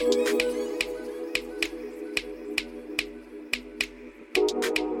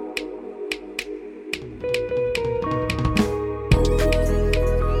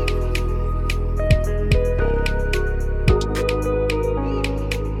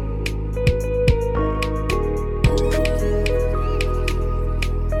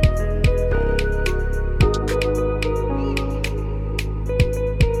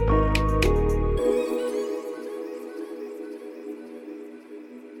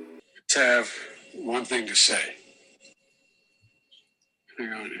To have one thing to say.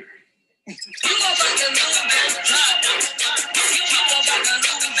 Hang on here. You are about to lose that job. You are about to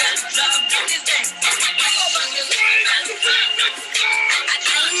lose that job. This thing. You are about to lose that job. I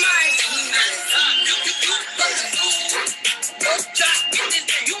don't mind losing that job. You about to lose your job. This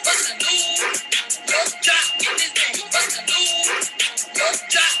thing. You about to lose your job. This thing. You about to lose your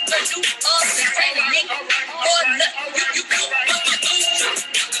job. Cause you are the same nigga. Or nothing. You about to lose your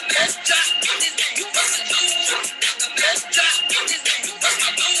job. This thing. You about to lose your job. This thing. You about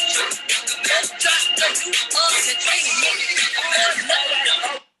to lose.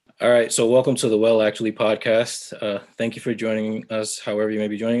 All right, so welcome to the Well Actually podcast. Thank you for joining us, however you may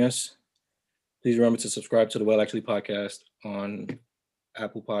be joining us. Please remember to subscribe to the Well Actually podcast on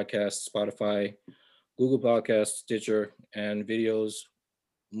Apple Podcasts, Spotify, Google Podcasts, Stitcher, and videos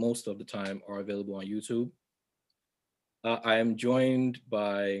most of the time are available on YouTube. I am joined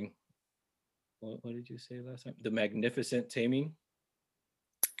by, what did you say last time? The magnificent Tammy.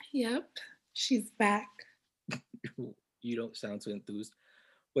 Yep, she's back. You don't sound too enthused.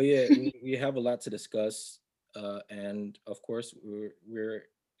 But yeah, we have a lot to discuss. And of course, we're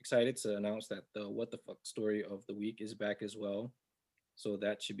excited to announce that the What the Fuck story of the week is back as well. So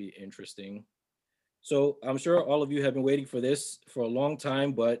that should be interesting. So I'm sure all of you have been waiting for this for a long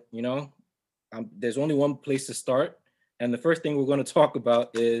time, but you know, there's only one place to start. And the first thing we're going to talk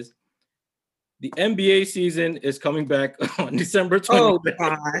about is the NBA season is coming back on December 20th. Oh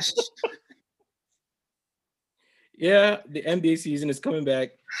gosh. Yeah, the NBA season is coming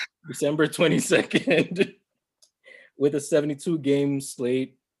back December 22nd with a 72-game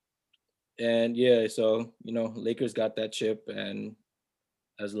slate. And yeah, so, you know, Lakers got that chip. And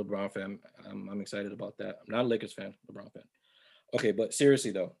as a LeBron fan, I'm excited about that. I'm not a Lakers fan, LeBron fan. Okay, but seriously,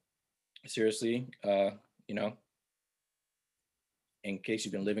 though. Seriously, you know, in case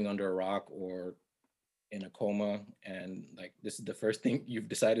you've been living under a rock or in a coma and like this is the first thing you've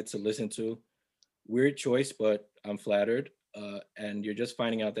decided to listen to, weird choice, but I'm flattered. And you're just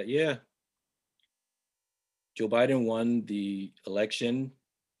finding out that, yeah, Joe Biden won the election,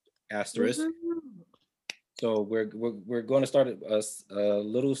 asterisk. So we're going to start a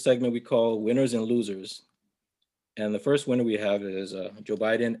little segment we call winners and losers. And the first winner we have is Joe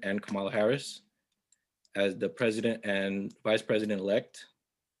Biden and Kamala Harris as the president and vice president-elect.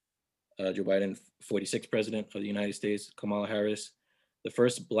 Joe Biden, 46th president of the United States, Kamala Harris, the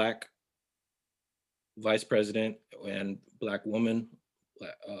first Black vice president and Black woman,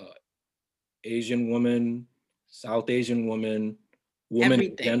 Asian woman, South Asian woman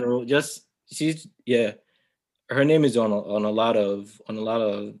in general. Just she's her name is on a lot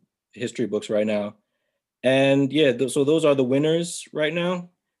of history books right now, and yeah, so those are the winners right now.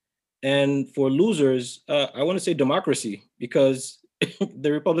 And for losers, I want to say democracy, because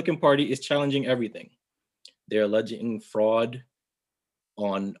the Republican Party is challenging everything. They're alleging fraud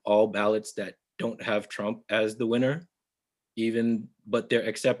on all ballots that don't have Trump as the winner, but they're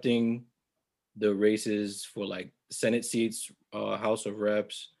accepting the races for like Senate seats, House of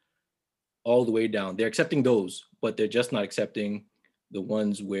Reps, all the way down. They're accepting those, but they're just not accepting the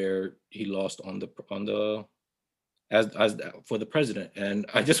ones where he lost on the as for the president. And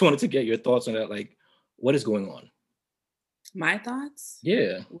I just wanted to get your thoughts on that. Like, what is going on? My thoughts?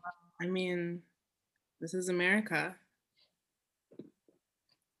 Yeah. Well, I mean, this is America.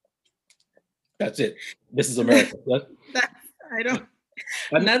 That's it. This is America.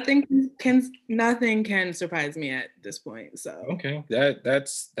 Nothing can surprise me at this point. So okay,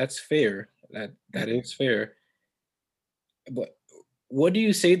 that's fair. That is fair. But what do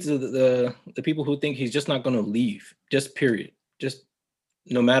you say to the people who think he's just not going to leave? Just period. Just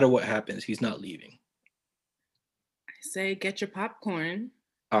no matter what happens, he's not leaving. I say get your popcorn.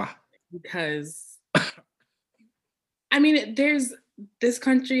 Because I mean, this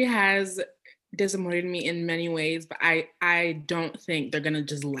country has disappointed me in many ways, but I don't think they're gonna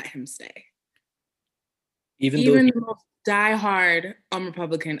just let him stay. Even the most diehard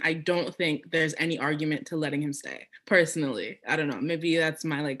Republican, I don't think there's any argument to letting him stay. Personally, I don't know. Maybe that's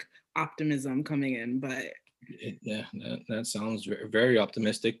my like optimism coming in, but yeah, that sounds very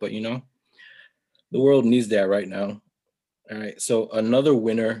optimistic. But you know, the world needs that right now. All right. So another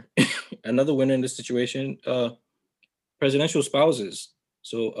winner, another winner in this situation, presidential spouses.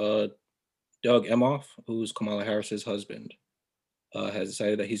 So Doug Emhoff, who's Kamala Harris's husband, has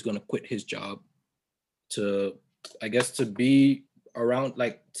decided that he's going to quit his job to, I guess, to be around,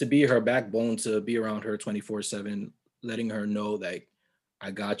 like, to be her backbone, to be around her 24/7, letting her know, like, I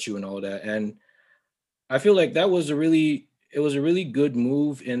got you and all that. And I feel like it was a really good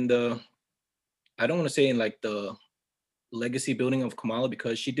move in the, I don't want to say in like the legacy building of Kamala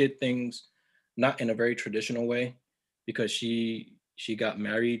because she did things not in a very traditional way because she got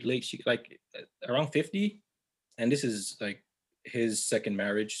married late. She like around 50, and this is like his second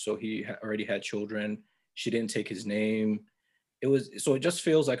marriage, so he already had children. She didn't take his name. It just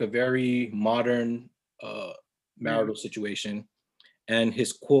feels like a very modern marital situation. And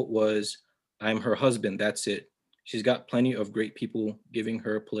his quote was, "I'm her husband, that's it. She's got plenty of great people giving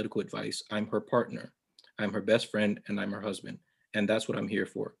her political advice. I'm her partner. I'm her best friend, and I'm her husband. And that's what I'm here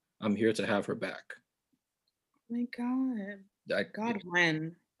for. I'm here to have her back." My God.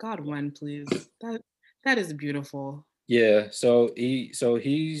 God when, please. That is beautiful. Yeah. So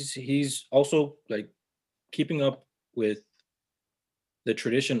he's also like keeping up with the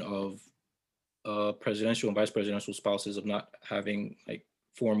tradition of presidential and vice presidential spouses of not having like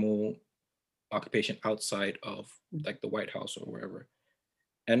formal occupation outside of like the White House or wherever.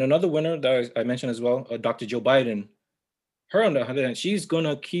 And another winner that I mentioned as well, Dr. Joe Biden, her on the other hand, she's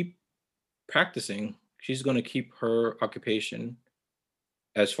gonna keep practicing. She's gonna keep her occupation,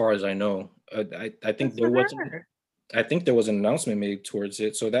 as far as I know. I think there was an announcement made towards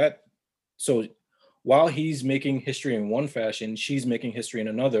it. So while he's making history in one fashion, she's making history in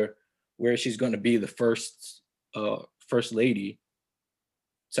another, where she's going to be the first lady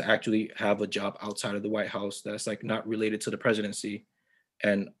to actually have a job outside of the White House that's like not related to the presidency.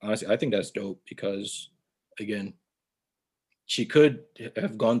 And honestly, I think that's dope because, again, she could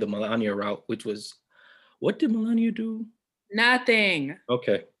have gone the Melania route, which was, what did Melania do? Nothing.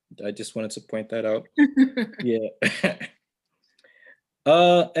 Okay, I just wanted to point that out. Yeah.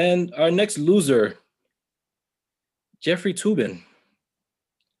 And our next loser, Jeffrey Toobin.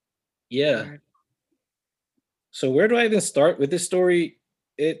 Yeah. Right. So where do I even start with this story?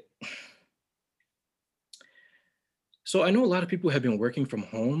 So I know a lot of people have been working from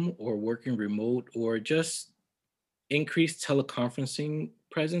home or working remote or just increased teleconferencing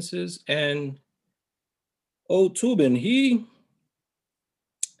presences. And Toobin,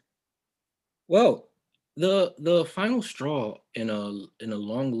 the final straw in a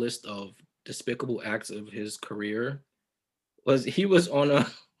long list of despicable acts of his career was he was on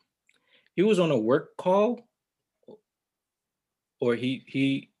a work call, or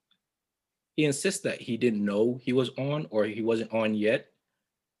he insists that he didn't know he was on or he wasn't on yet,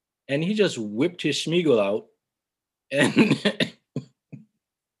 and he just whipped his schmiegel out, and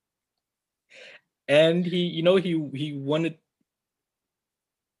and he wanted,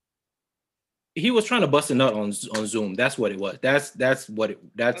 he was trying to bust a nut on Zoom. That's what it was. That's what it.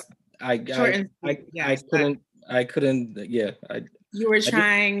 That's I couldn't. Yeah. You were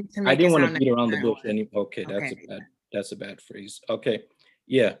trying to make. I didn't want to beat around the bush. Okay, that's a bad phrase. Okay,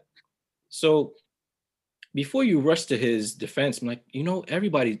 yeah. So before you rush to his defense, I'm like,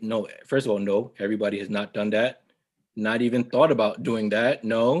 everybody. No, first of all, no, everybody has not done that. Not even thought about doing that.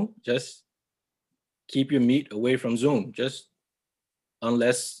 No, just keep your meat away from Zoom. Just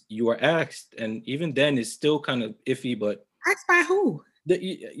unless you are asked, and even then it's still kind of iffy. But asked by who?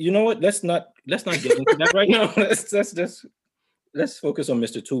 You know what? Let's not get into that right now. Let's focus on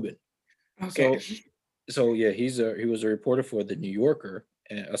Mr. Toobin. Okay. So yeah, he was a reporter for the New Yorker,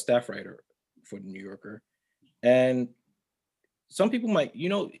 a staff writer for the New Yorker, and some people might,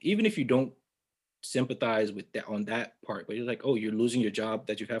 even if you don't sympathize with that on that part, but you're like, oh, you're losing your job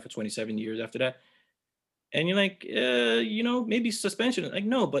that you've had for 27 years after that. And you're like, maybe suspension. Like,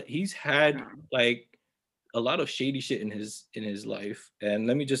 no, but he's had like a lot of shady shit in his life. And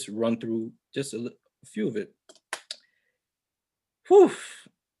let me just run through just a few of it. Whew.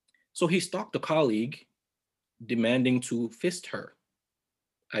 So he stalked a colleague, demanding to fist her.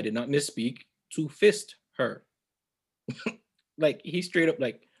 I did not misspeak. To fist her. Like, he straight up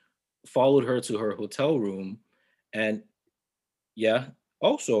like followed her to her hotel room. And yeah,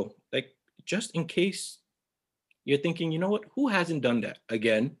 also, like, just in case you're thinking, you know what, who hasn't done that?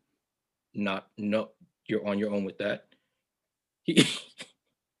 Again, no, you're on your own with that.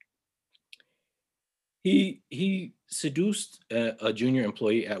 He seduced a junior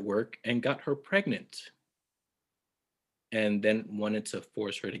employee at work and got her pregnant, and then wanted to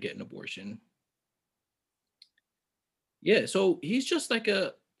force her to get an abortion. Yeah, so he's just like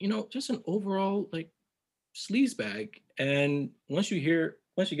just an overall like sleazebag. And once you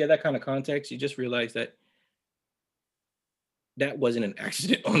get that kind of context, you just realize that wasn't an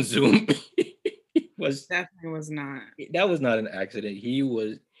accident on Zoom. Definitely was not. That was not an accident. He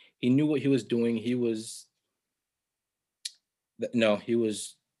knew what he was doing. He was, you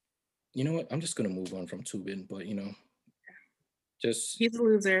know what? I'm just gonna move on from Toobin, but just he's a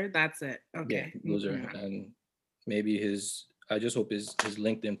loser. That's it. Okay. Yeah, loser, and maybe I just hope his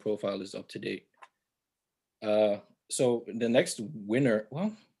LinkedIn profile is up to date. So the next winner,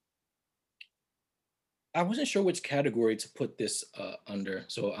 well, I wasn't sure which category to put this under,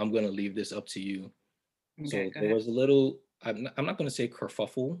 so I'm gonna leave this up to you. Okay, So go there ahead. was a little. I'm not gonna say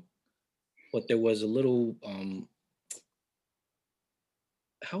kerfuffle, but there was a little.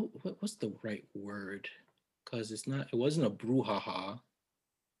 What's the right word? Because it's not. It wasn't a brouhaha,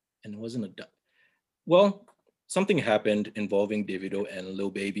 and it wasn't a. Well, something happened involving Davido and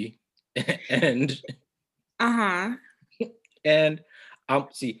Lil Baby, and Uh-huh. and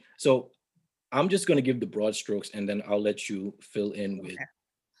see. So I'm just gonna give the broad strokes, and then I'll let you fill in Okay.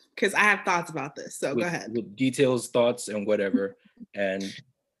 Because I have thoughts about this, so go ahead. with details, thoughts, and whatever. And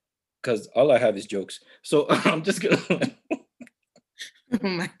because all I have is jokes, so I'm just gonna. Oh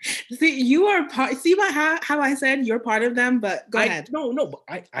my. See, you are part. See what how I said you're part of them, but go ahead. No, but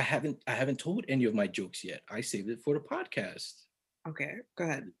I haven't told any of my jokes yet. I saved it for the podcast. Okay, go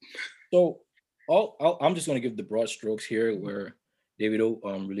ahead. So I'm just gonna give the broad strokes here, where Davido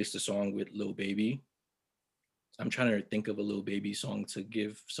released a song with Lil Baby. I'm trying to think of a Lil Baby song to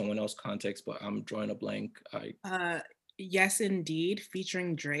give someone else context, but I'm drawing a blank. Yes Indeed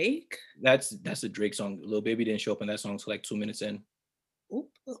featuring Drake. That's a Drake song. Lil Baby didn't show up in that song till like 2 minutes in. Oop,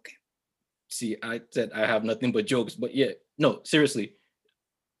 okay. See, I said I have nothing but jokes, but yeah, no, seriously.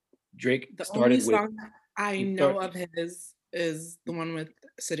 Drake The only started with song I he know start of his is the one with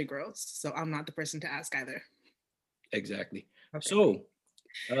City Girls, so I'm not the person to ask either. exactly. Okay. So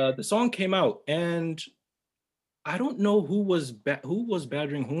the song came out, and I don't know who was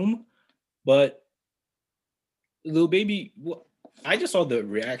badgering whom, but Lil Baby. I just saw the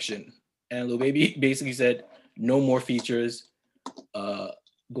reaction, and Lil Baby basically said, "No more features, uh,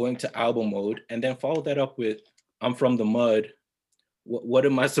 going to album mode," and then followed that up with, "I'm from the mud. What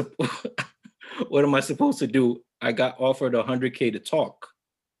am I what am I supposed to do? I got offered 100K to talk."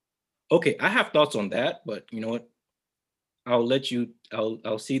 Okay, I have thoughts on that, but you know what? I'll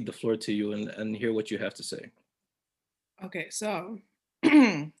cede the floor to you and hear what you have to say. Okay, so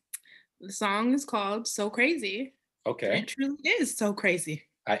the song is called So Crazy, and Okay. it truly is so crazy.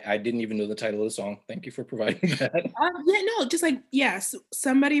 I didn't even know the title of the song. Thank you for providing that. Yeah, no, just like, yes,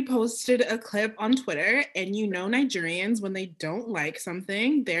 somebody posted a clip on Twitter, and Nigerians, when they don't like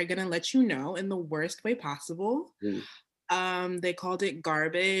something, they're gonna let you know in the worst way possible. Ooh. They called it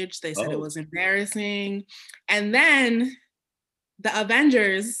garbage. They said it Oh. was embarrassing. And then the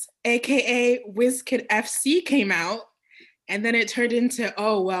Avengers, aka WizKid FC, came out. And then it turned into,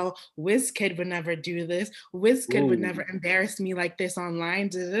 oh, well, WizKid would never do this. WizKid would never Ooh. embarrass me like this online.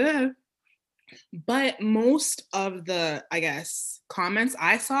 Da-da-da. But most of the, I guess, comments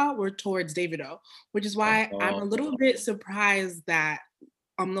I saw were towards Davido, which is why I'm a little bit surprised that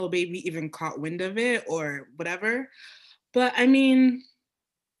Lil Baby even caught wind of it or whatever. But I mean,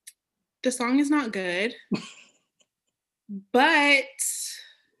 the song is not good, but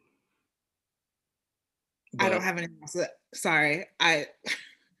I don't have anything else. Sorry,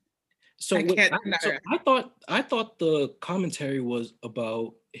 So I wait, can't. I thought the commentary was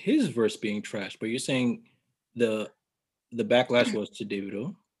about his verse being trash, but you're saying the the backlash was to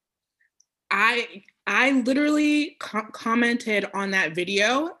Davido. I literally commented on that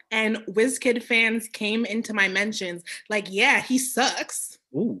video, and WizKid fans came into my mentions like, yeah, he sucks.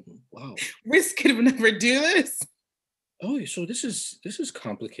 Oh, wow. WizKid would never do this. Oh, so this is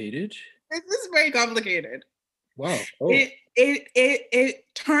complicated. This is very complicated. Wow. Oh. It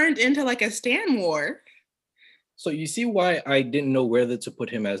turned into like a stan war. So you see why I didn't know whether to put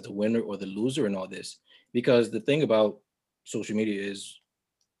him as the winner or the loser in all this. Because the thing about social media is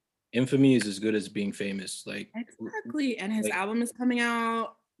infamy is as good as being famous. Exactly. And his Like album is coming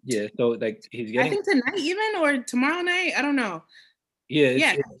out, yeah, so like he's I getting think tonight even, or tomorrow night. I don't know. yeah,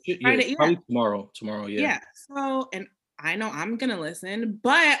 Yeah, it's Friday. Yeah, probably tomorrow. Tomorrow, yeah. yeah. So, and I know I'm gonna listen,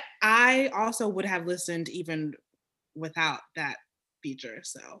 but I also would have listened even without that feature.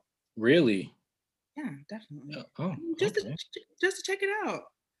 So Really? yeah, definitely. Oh, I mean, okay. just to check it out.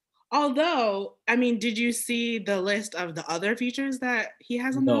 Although, I mean, did you see the list of the other features that he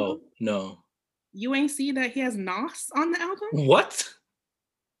has on the album? No, no. You ain't see that he has Nas on the album? What?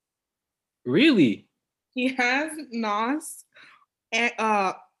 Really? He has Nas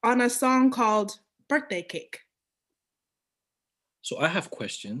on a song called Birthday Cake. So I have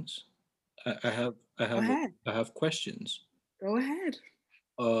questions. I have I Go have ahead. I have questions. Go ahead.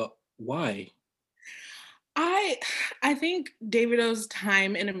 Uh why? I I think Davido's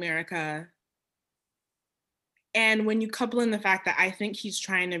time in America, and when you couple in the fact that I think he's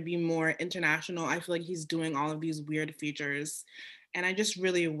trying to be more international, I feel like he's doing all of these weird features. And I just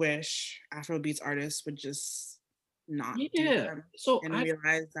really wish Afrobeats artists would just not do Yeah. them So and I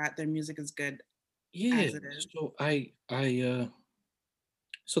realize that their music is good. Yeah. as it is. So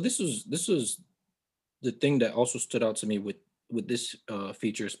so this was the thing that also stood out to me with this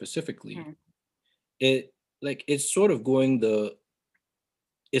feature specifically. Mhm. It like it's sort of getting the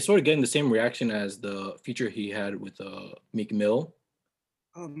same reaction as the feature he had with Meek Mill.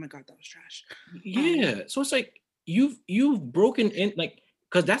 Oh my god, that was trash. Yeah. So it's like you've broken in, like,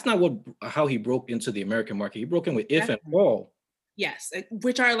 because that's not what how he broke into the American market. He broke in with If and Definitely. All. Yes,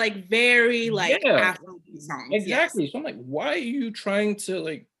 which are like very like Yeah, Afrobeat songs. Yes. exactly. So I'm like, why are you trying to,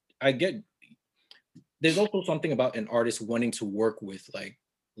 like, I get there's also something about an artist wanting to work with like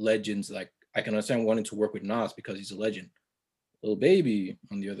legends. Like I can understand wanting to work with Nas because he's a legend. Lil Baby,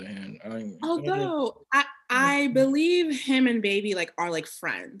 on the other hand, Although I believe him and Baby like are like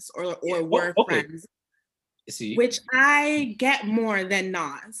friends yeah. or Oh, were okay. friends, See, which I get more than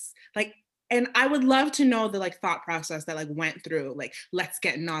Nas. Like, and I would love to know the like thought process that like went through like let's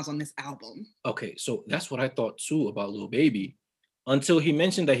get Nas on this album. okay, so that's what I thought too about Lil Baby, until he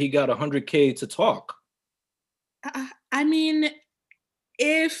mentioned that he got 100K to talk. I mean,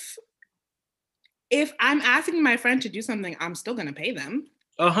 if if I'm asking my friend to do something, I'm still gonna pay them.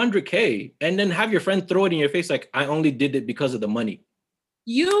 100K, and then have your friend throw it in your face like, I only did it because of the money.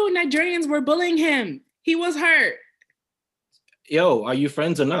 You Nigerians were bullying him. He was hurt. Yo, are you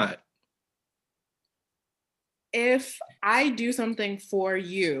friends or not? If I do something for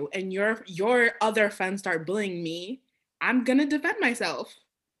you and your other friends start bullying me, I'm gonna defend myself.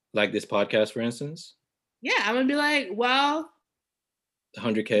 Like this podcast, for instance, Yeah, I'm gonna be like, well,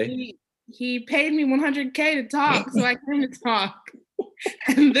 100K. he paid me 100K to talk, so I came to talk,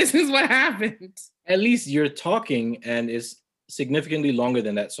 and this is what happened. At least you're talking, and it's significantly longer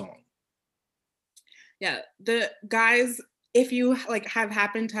than that song. Yeah, the guys, if you like have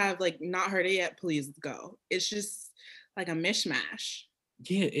happened to have like not heard it yet, please go. It's just like a mishmash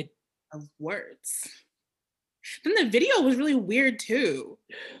Yeah, it of words. Then the video was really weird too.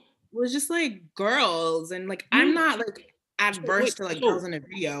 It was just like girls and like I'm not like so wait, adverse to like girls in a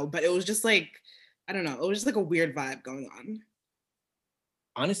video, but it was just like I don't know, it was just like a weird vibe going on.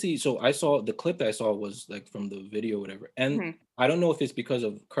 honestly, so I saw the clip that I saw was like from the video, whatever. And Mhm. I don't know if it's because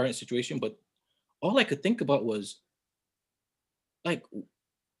of current situation, but all I could think about was like,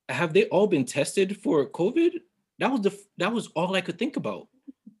 have they all been tested for COVID? That was all I could think about.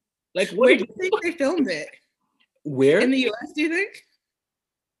 Like, what Where if do you think they filmed it? where? In the US, do you think?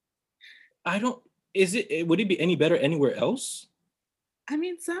 I don't. Is it? Would it be any better anywhere else? I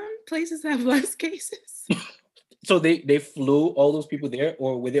mean, some places have less cases. So they flew all those people there,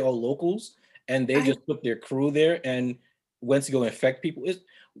 or were they all locals and they I just put their crew there and went to go infect people? Is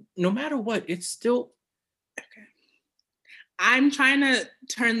no matter what, it's still okay. I'm trying to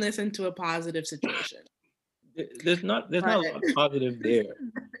turn this into a positive situation. there's But not a lot of positive there.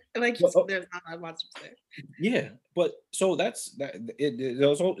 like But, there's not a lot of positive there. yeah, but so that's that.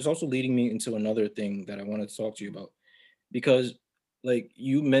 It's also leading me into another thing that I wanted to talk to you about, because like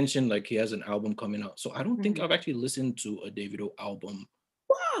you mentioned, like he has an album coming out. So I don't think Mhm. I've actually listened to a Davido album.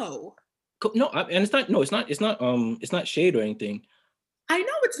 Whoa. No, and it's not. No, it's not shade or anything. I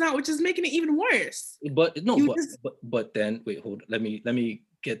know it's not, which is making it even worse. But no, You just but then wait, hold. Let me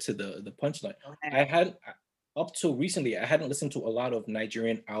get to the punchline. go I ahead. had up till recently, I hadn't listened to a lot of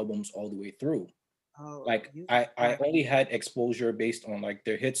Nigerian albums all the way through. Oh, Like you I only had exposure based on like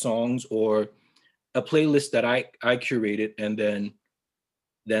their hit songs or a playlist that I curated, and then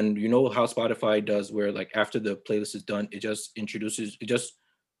you know how Spotify does, where like after the playlist is done, it just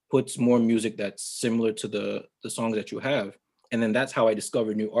puts more music that's similar to the songs that you have, and then that's how I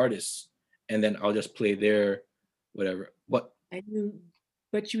discover new artists, and then I'll just play their whatever. and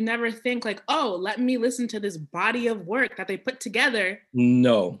but you never think like, oh, let me listen to this body of work that they put together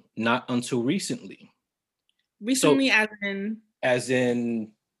No, not until recently. So recently, as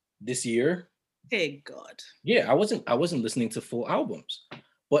in this year, hey God. yeah, I wasn't listening to full albums.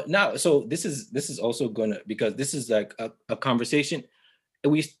 But now, so this is also gonna, because this is like a conversation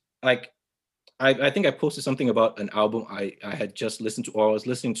we like I think I posted something about an album I had just listened to, or I was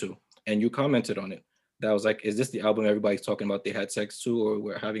listening to, and you commented on it. That was like, is this the album everybody's talking about they had sex to or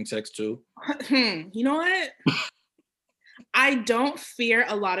were having sex to? You know what? I don't fear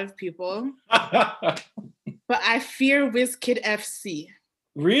a lot of people, but I fear WizKid FC.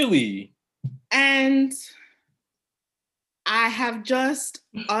 Really? And I have just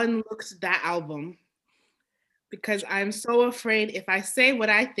unlooked that album because I'm so afraid if I say what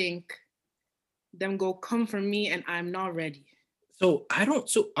I think, them go come for me and I'm not ready. So I don't.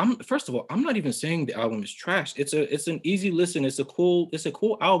 So I'm first of all, I'm not even saying the album is trash. It's an easy listen. It's a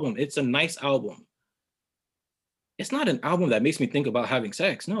cool album. It's a nice album. It's not an album that makes me think about having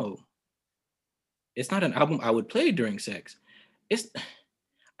sex. No. it's not an album I would play during sex.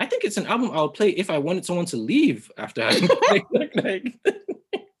 I think it's an album I would play if I wanted someone to leave after having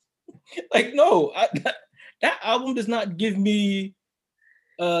like no, that album does not give me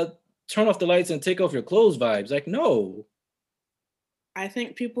turn off the lights and take off your clothes vibes. Like, no. I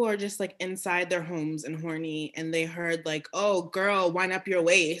think people are just like inside their homes and horny, and they heard like, oh girl, wind up your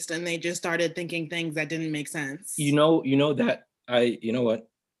waist, and they just started thinking things that didn't make sense. You know that you know what?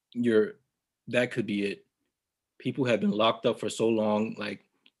 That could be it. People have been locked up for so long, like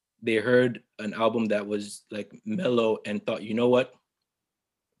they heard an album that was like mellow and thought, you know what?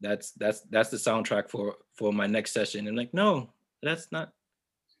 That's the soundtrack for my next session. And like, no, that's not.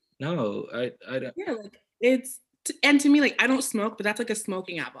 No, I don't. Yeah, like and to me, like I don't smoke, but that's like a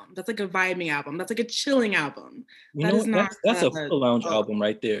smoking album. That's like a vibing album. That's like a chilling album. That is not. That's a hookah lounge album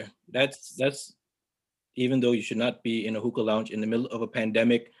right there. That's even though you should not be in a hookah lounge in the middle of a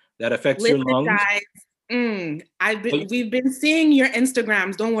pandemic that affects your lungs. Guys, we've been seeing your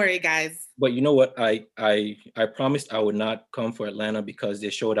Instagrams. Don't worry, guys. But you know what? I promised I would not come for Atlanta because they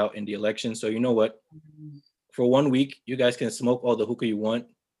showed out in the election. So you know what? For 1 week, you guys can smoke all the hookah you want,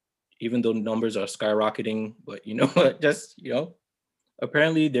 even though numbers are skyrocketing. But you know what? Just,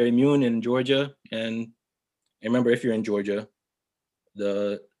 apparently they're immune in Georgia. And remember, if you're in Georgia,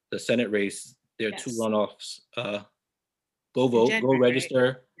 the Senate race, there are 2 runoffs. Go vote, January, go register.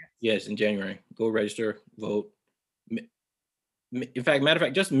 Right? Yes, in January. Go register, vote. In fact, matter of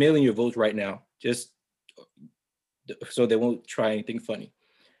fact, just mailing your votes right now, just so they won't try anything funny.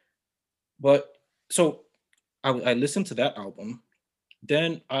 But so I listened to that album.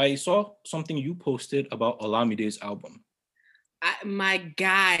 Then I saw something you posted about Olamide's album. My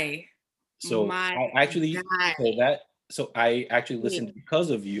guy. So I actually listened because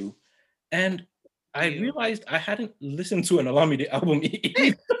of you, and I realized I hadn't listened to an Olamide album.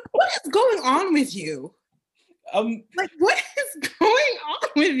 What is going on with you? Like, what is going on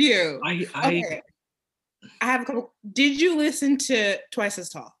with you? Okay. I have a couple. Did you listen to Twice as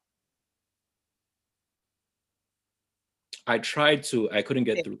Tall? I tried to. I couldn't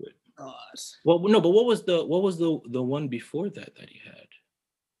get through it. God. Well, no, but what was the one before that he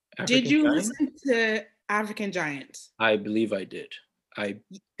had? Did you listen to African Giant? I believe I did. I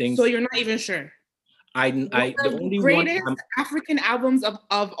think so. You're not even sure. The only greatest African albums of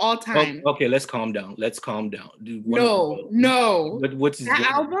all time. Okay, let's calm down. No. But what's that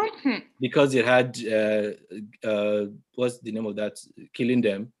album? Because it had what's the name of that? Killing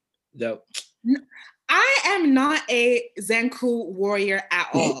Them. I am not a Zanku warrior at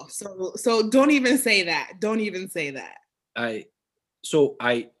all. So don't even say that. Don't even say that.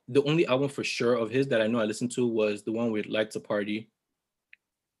 The only album for sure of his that I know I listened to was the one with Like to Party.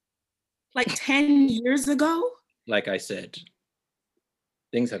 Like 10 years ago? Like I said,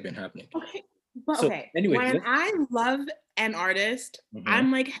 things have been happening. Okay. But anyway, when I love an artist, I'm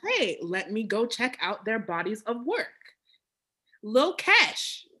like, hey, let me go check out their bodies of work. Lil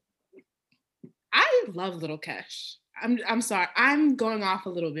Kesh. I love Lil Kesh. I'm sorry. I'm going off a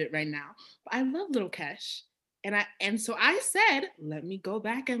little bit right now. But I love Lil Kesh. And so I said, let me go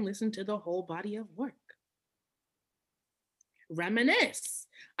back and listen to the whole body of work. Reminisce.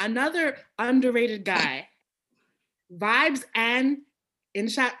 Another underrated guy. Vibes and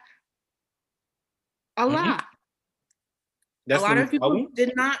Insha Allah. A lot of people album?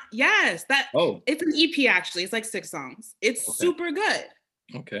 Did not. Yes, it's an EP actually. It's like 6 songs. It's super good.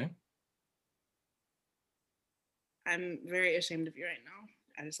 Okay. I'm very ashamed of you right now.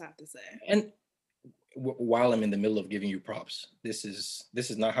 I just have to say. And while I'm in the middle of giving you props, this is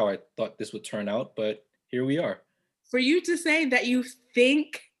not how I thought this would turn out, but here we are. For you to say that you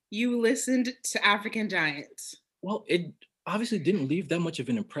think you listened to African Giant. Well, it obviously didn't leave that much of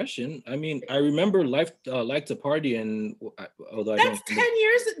an impression. I mean, I remember Like to Party, and although that's 10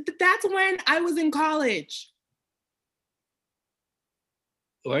 years. That's when I was in college.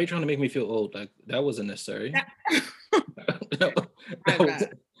 Why are you trying to make me feel old? Like that wasn't necessary. That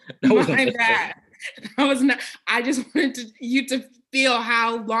was not. I just wanted you to feel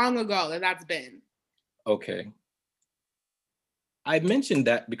how long ago that's been. Okay. I mentioned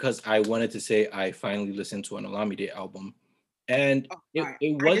that because I wanted to say I finally listened to an Olamide album, and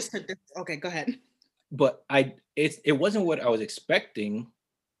it was okay. Go ahead. But it wasn't what I was expecting,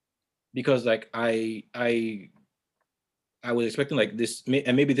 because like I was expecting like this,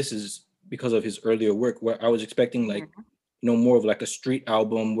 and maybe this is because of his earlier work, where I was expecting like more of like a street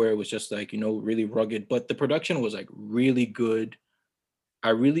album where it was just like really rugged, but the production was like really good.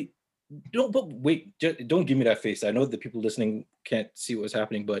 Don't give me that face. I know the people listening can't see what's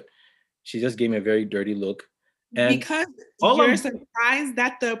happening, but she just gave me a very dirty look. And because you're surprised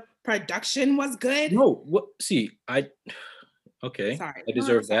that the production was good. No, what? See, okay, Sorry. I No,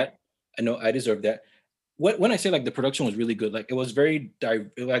 deserve sorry. that. I know I deserve that. When I say like the production was really good, like it was very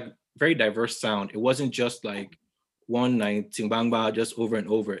diverse sound. It wasn't just like one night Timbangba just over and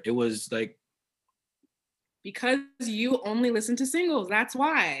over. It was like because you only listen to singles. That's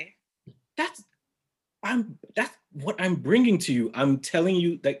why. That's what I'm bringing to you. I'm telling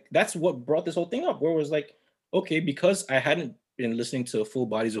you, like that's what brought this whole thing up. Where it was like, okay, because I hadn't been listening to full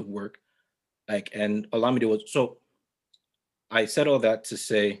bodies of work, like and Olamide was so. I said all that to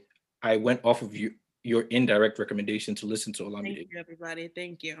say I went off of your indirect recommendation to listen to Olamide. Thank you, everybody.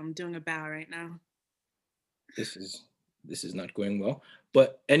 Thank you. I'm doing a bow right now. This is not going well.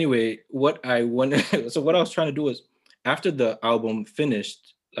 But anyway, what I wanted, so what I was trying to do is after the album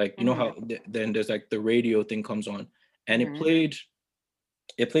finished, like you know how then there's like the radio thing comes on, and it played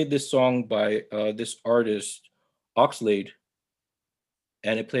this song by this artist Oxlade,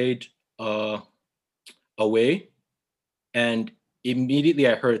 and it played Away, and immediately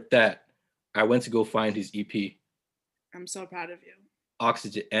I heard that I went to go find his EP. I'm so proud of you.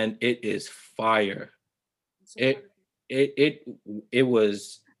 Oxygen, and it is fire. It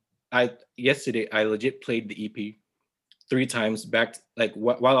was I yesterday I legit played the EP 3 times back like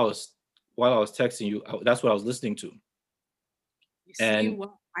while I was texting you. That's what I was listening to. You see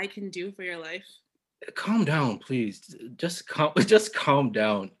what I can do for your life? Calm down, please. Just calm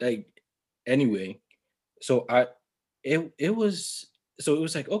down. Like anyway, so it was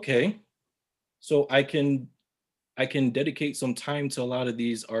like okay, so I can dedicate some time to a lot of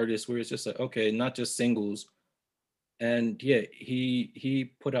these artists where it's just like okay, not just singles. And yeah,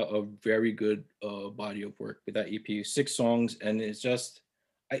 he put out a very good body of work with that EP, 6 songs, and it's just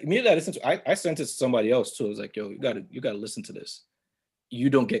immediately I listened to I sent it to somebody else too. I was like, yo, you gotta listen to this. You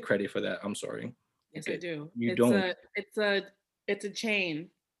don't get credit for that. I'm sorry. Yes, I do. You don't. It's a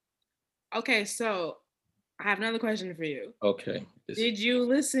chain. Okay, so I have another question for you. Okay. Did you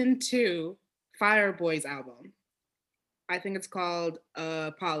listen to Fireboy's album? I think it's called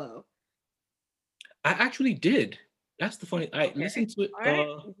Apollo. I actually did. That's the funny. I listened to it. All right,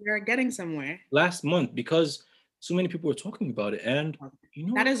 we're getting somewhere. Last month because so many people were talking about it, and you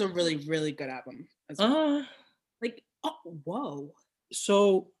know that is a really really good album. As well. Like whoa.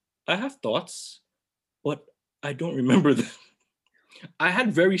 So I have thoughts, but I don't remember them. I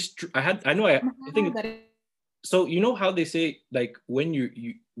had very. I think. So you know how they say like when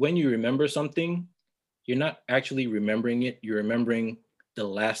you remember something, you're not actually remembering it. You're remembering the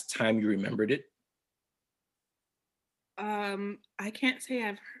last time you remembered it. I can't say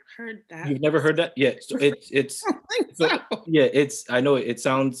I've heard that. You've never heard that? Yeah. So it's yeah, I know it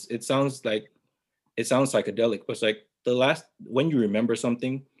sounds psychedelic, but it's like the last when you remember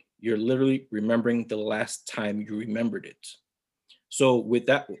something, you're literally remembering the last time you remembered it. So with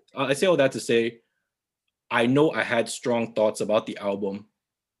that, I say all that to say, I know I had strong thoughts about the album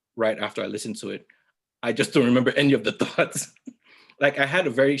right after I listened to it. I just don't remember any of the thoughts. Like I had a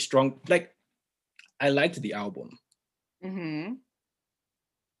very strong, like I liked the album. Mm-hmm.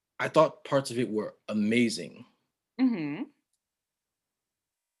 I thought parts of it were amazing. Mm-hmm.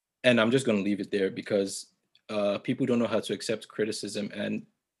 And I'm just going to leave it there because people don't know how to accept criticism, and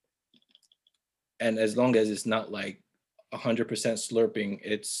as long as it's not like 100% slurping,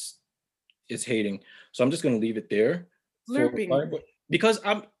 it's hating. So I'm just going to leave it there. Slurping. Because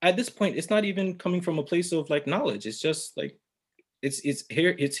I'm at this point, it's not even coming from a place of like knowledge. It's just like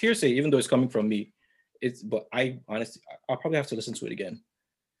it's hearsay, even though it's coming from me. But I honestly, I'll probably have to listen to it again.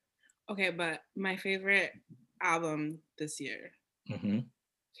 Okay, but my favorite album this year,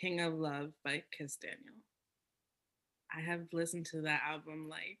 King of Love by Kiss Daniel. I have listened to that album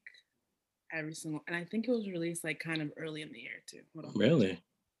like every single, and I think it was released like kind of early in the year too. Really?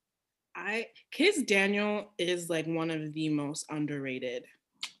 Kiss Daniel is like one of the most underrated.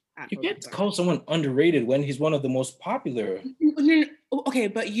 You can't call someone underrated when he's one of the most popular. Okay,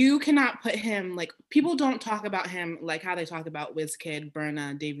 but you cannot put him like people don't talk about him like how they talk about Wizkid,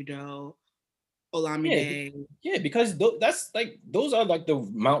 Burna, Davido, Olamide. Yeah, because that's like those are like the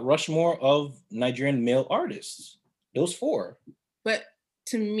Mount Rushmore of Nigerian male artists. Those 4. But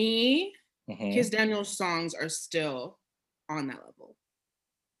to me, Kiss Daniel's songs are still on that level.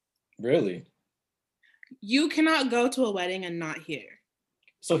 Really? You cannot go to a wedding and not hear.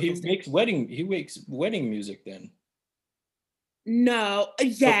 So he makes wedding music then? No.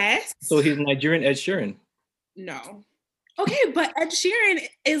 Yes. So he's Nigerian Ed Sheeran? No. Okay, but Ed Sheeran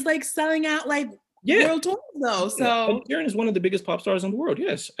is like selling out like world tours though. So Ed Sheeran is one of the biggest pop stars in the world.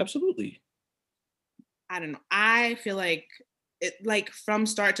 Yes, absolutely. I don't know. I feel like it like from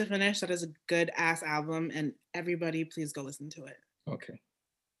start to finish, that is a good ass album, and everybody please go listen to it. Okay.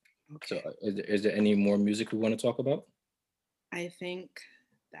 Okay. So is there any more music we want to talk about? I think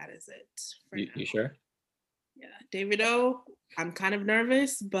that is it for now. You sure? Yeah. Davido, I'm kind of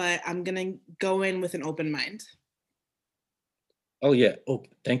nervous, but I'm going to go in with an open mind. Oh, yeah. Oh,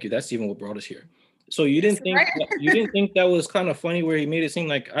 thank you. That's even what brought us here. So you didn't think you didn't think that was kind of funny where he made it seem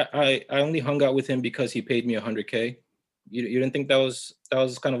like I only hung out with him because he paid me $100K? You didn't think that was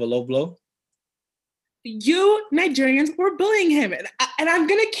kind of a low blow? You Nigerians were bullying him, and I'm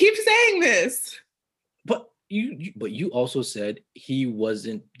gonna keep saying this. But you also said he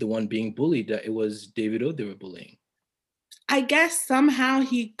wasn't the one being bullied; that it was Davido they were bullying. I guess somehow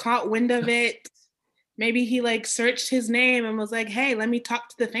he caught wind of it. Maybe he like searched his name and was like, "Hey, let me talk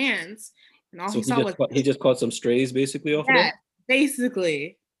to the fans." And all he saw was he just caught some strays basically off of that.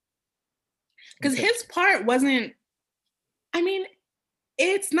 Basically, because his part wasn't. I mean,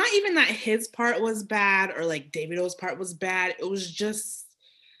 it's not even that his part was bad or like Davido's part was bad. It was just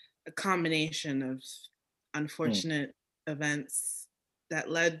a combination of unfortunate events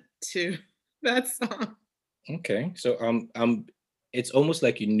that led to that song. Okay, so it's almost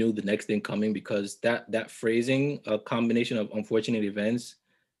like you knew the next thing coming, because that phrasing, a combination of unfortunate events,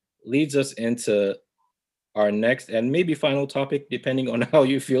 leads us into our next and maybe final topic, depending on how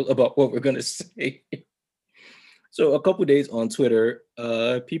you feel about what we're gonna say. So a couple days on Twitter,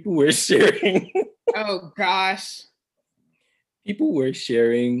 people were sharing. Oh gosh. People were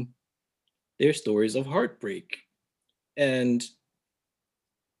sharing their stories of heartbreak, and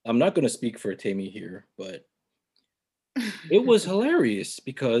I'm not going to speak for Tammy here, but it was hilarious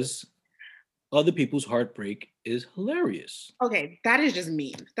because other people's heartbreak is hilarious. Okay, that is just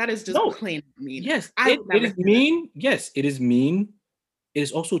mean. That is just plain mean. Yes, it is mean. Yes, it is mean. It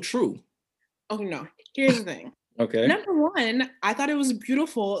is also true. Oh no, here's the thing. Okay. Number one, I thought it was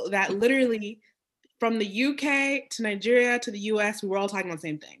beautiful that literally from the UK to Nigeria to the US, we were all talking about the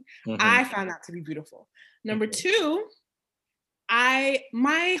same thing. Mm-hmm. I found that to be beautiful. Number two,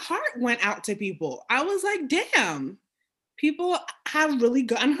 my heart went out to people. I was like, damn, people have really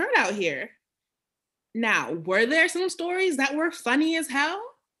gotten hurt out here. Now, were there some stories that were funny as hell?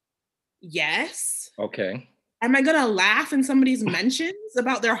 Yes. Okay. Am I gonna laugh in somebody's mentions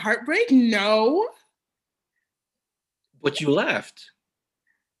about their heartbreak? No. But you laughed.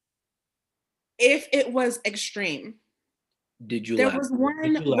 If it was extreme. Did you there laugh? Was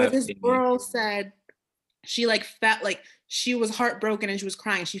one where this girl said she like felt like she was heartbroken and she was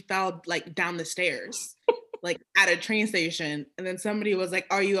crying. She fell like down the stairs, like at a train station. And then somebody was like,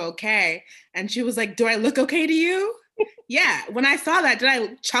 "Are you okay?" And she was like, "Do I look okay to you?" Yeah. When I saw that, did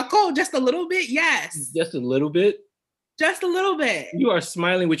I chuckle just a little bit? Yes. Just a little bit? Just a little bit. You are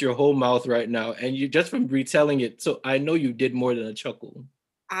smiling with your whole mouth right now, and you just from retelling it. So I know you did more than a chuckle.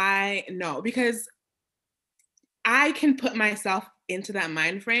 I know, because I can put myself into that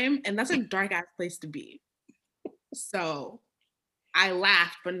mind frame, and that's a dark ass place to be. So I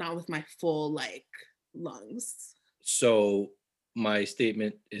laughed, but not with my full like lungs. So my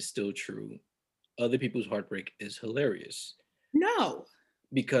statement is still true. Other people's heartbreak is hilarious. No.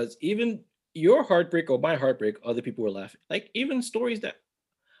 Because even your heartbreak or my heartbreak, other people were laughing. Like even stories that.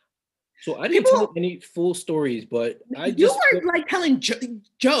 So I didn't tell any full stories, but you were like telling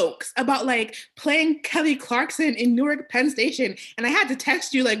jokes about like playing Kelly Clarkson in Newark Penn Station, and I had to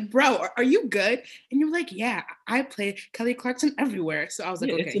text you like, "Bro, are you good?" And you're like, "Yeah, I play Kelly Clarkson everywhere." So I was like,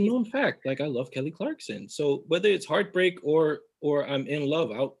 "Okay." It's a known fact. Like I love Kelly Clarkson. So whether it's heartbreak or I'm in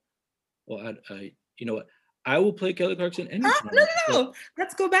love, I you know what? I will play Kelly Clarkson anytime. No.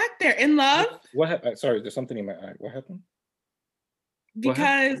 Let's go back there. In love. What happened? Sorry, there's something in my eye. What happened?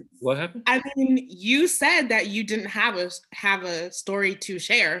 Because what happened? I mean, you said that you didn't have a story to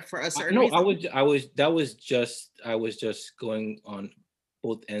share for a certain reason. I was just going on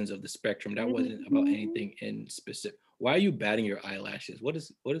both ends of the spectrum. That wasn't about anything in specific. Why are you batting your eyelashes? What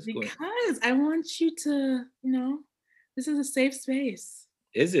is going on? Because I want you to, this is a safe space.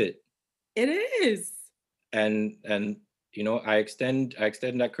 Is it? It is. And I extend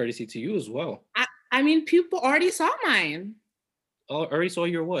that courtesy to you as well. I mean, people already saw mine. Oh, already saw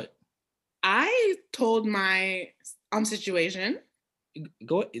your what? I told my situation.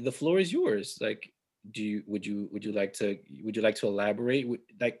 Go. The floor is yours. Like, would you like to elaborate?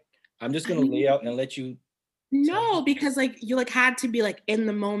 Like, I'm just gonna lay out and let you. No, because like you like had to be like in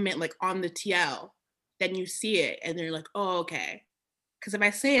the moment, like on the TL, then you see it and you're like, oh, okay. Because if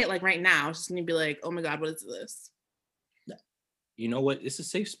I say it like right now, it's just gonna be like, oh my God, what is this? You know what? It's a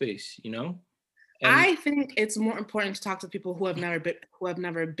safe space, And I think it's more important to talk to people who have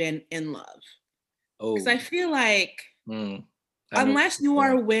never been in love. Oh, because I feel like unless you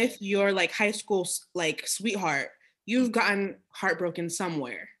are with your like high school like sweetheart, you've gotten heartbroken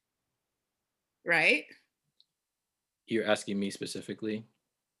somewhere. right? You're asking me specifically?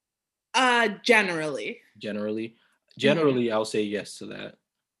 Generally. Generally? Mm-hmm. I'll say yes to that.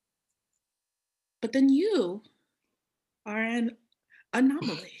 But then you are an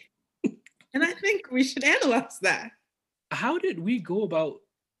anomaly. And I think we should analyze that. How did we go about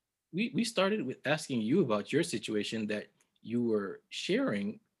we started with asking you about your situation that you were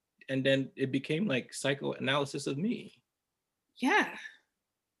sharing, and then it became like psychoanalysis of me. Yeah.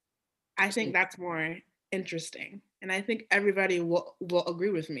 I think So, that's more interesting. And I think everybody will agree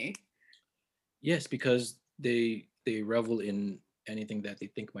with me. yes, because they revel in anything that they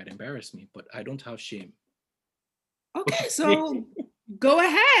think might embarrass me, but I don't have shame. Okay, so go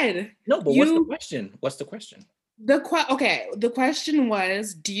ahead. No, but what's the question? What's the question? The question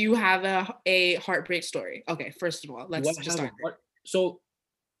was, do you have a heartbreak story? Okay, first of all, let's just start. So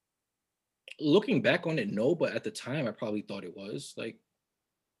looking back on it, no, but at the time I probably thought it was like.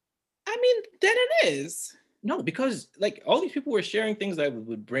 I mean, then it is. No, because like all these people were sharing things that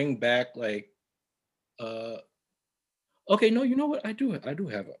would bring back like okay, no, you know what? I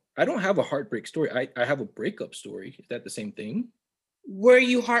don't have a heartbreak story. I have a breakup story. Is that the same thing? Were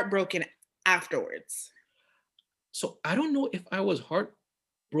you heartbroken afterwards? So I don't know if I was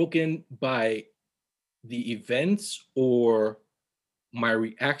heartbroken by the events or my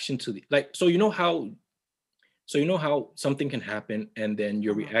reaction to the like so you know how something can happen and then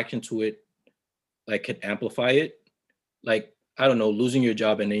your reaction to it like can amplify it. Like, I don't know, losing your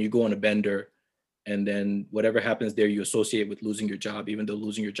job and then you go on a bender and then whatever happens there you associate with losing your job, even though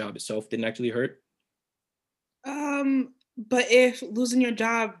losing your job itself didn't actually hurt. But if losing your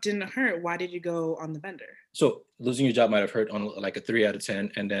job didn't hurt, why did you go on the bender? So losing your job might have hurt on like a 3 out of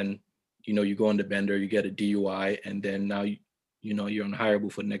 10, and then you go on the bender, you get a DUI, and then now you're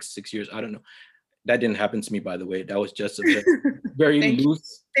unhireable for the next 6 years. I don't know. That didn't happen to me, by the way. That was just a very, very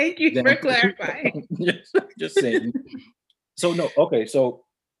loose. Thank you for clarifying. Just saying. So no, okay. So,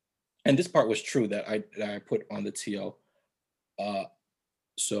 and this part was true that I put on the TL.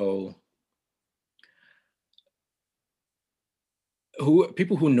 So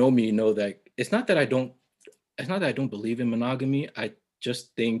people who know me know that it's not that I don't believe in monogamy. I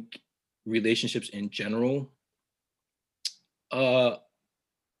just think relationships in general,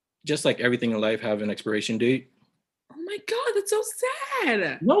 just like everything in life, have an expiration date. Oh my God, that's so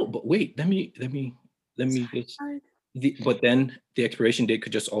sad. No, but wait, let me just. But then the expiration date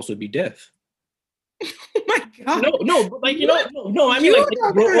could just also be death. Oh my God. No, but like no. I mean,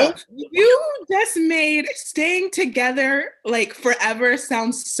 like you just made staying together like forever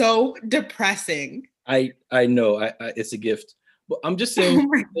sound so depressing. I know, it's a gift, but I'm just saying, oh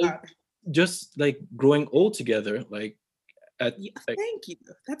my God. Just like growing old together, like. Thank you.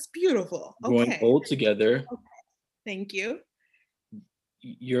 That's beautiful. Growing old together. Okay. Thank you.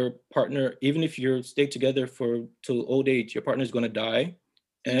 Your partner, even if you're stay together till old age, your partner's gonna die.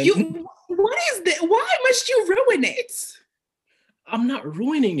 And what is that? Why must you ruin it? I'm not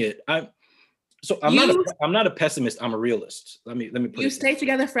ruining it. I'm not a pessimist. I'm a realist. Let me put you stay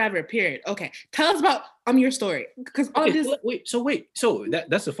together forever. Period. Okay. Tell us about your story, because all this. So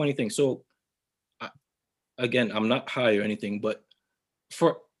that's the funny thing. So again, I'm not high or anything, but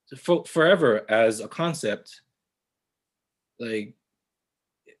for forever as a concept, like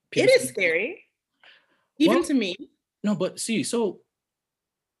it is scary, even to me. No, but see, so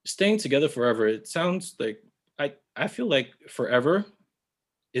staying together forever, it sounds like I feel like forever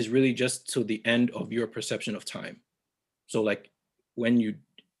is really just to the end of your perception of time. So like when you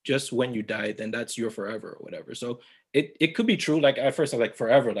die, then that's your forever or whatever. So it could be true. Like at first, I'm like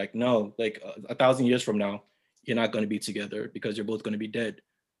forever, like no, like 1,000 years from now, you're not going to be together because you're both going to be dead.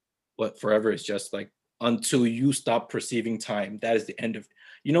 But forever is just like until you stop perceiving time. That is the end of.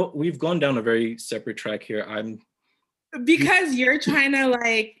 We've gone down a very separate track here. Because you're trying to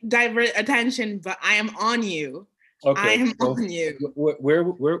like divert attention, but I am on you. Okay, I am on you.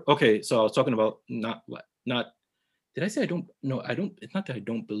 We're okay. So I was talking about not. Did I say I don't? No, I don't. It's not that I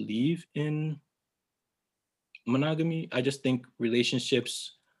don't believe in monogamy. I just think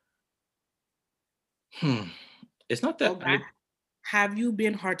relationships. It's not that. Have you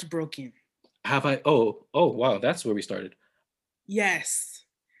been heartbroken? Have I? Oh, wow. That's where we started. Yes.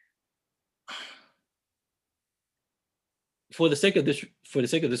 For the sake of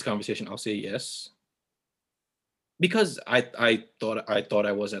this conversation, I'll say yes. Because I thought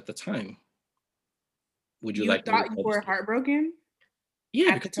I was at the time. Would you like? You thought you were heartbroken?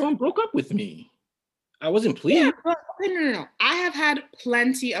 Yeah, because someone broke up with me. I wasn't pleased. Yeah, but no. I have had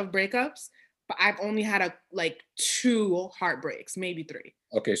plenty of breakups, but I've only had like 2 heartbreaks, maybe 3.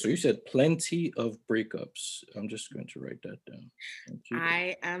 Okay, so you said plenty of breakups. I'm just going to write that down.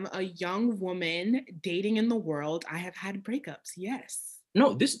 I am a young woman dating in the world. I have had breakups. Yes.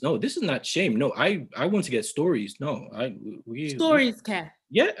 No, this is not shame. No, I want to get stories. No, we Stories, Kat.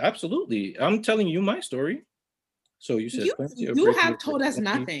 yeah, absolutely. I'm telling you my story. So you said plenty of You breakups. have told us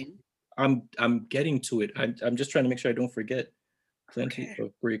Plenty. nothing. I'm getting to it. I'm just trying to make sure I don't forget. Plenty Okay.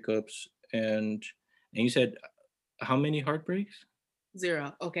 of breakups and you said how many heartbreaks?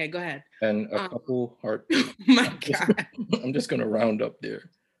 0. Okay, go ahead. And a couple heartbreaks. My God. I'm just gonna round up there.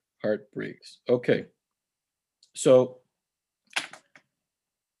 Heartbreaks. Okay. So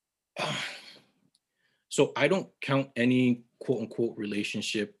so I don't count any quote unquote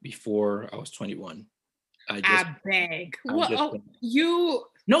relationship before I was 21. I beg. I'm What? just Oh, you.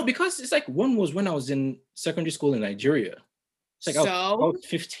 No, because it's like one was when I was in secondary school in Nigeria. It's like I was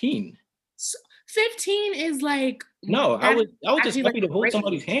 15. 15 is like No, I was just happy like to hold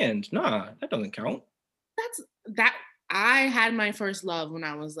somebody's hand. Nah, that doesn't count. That I had my first love when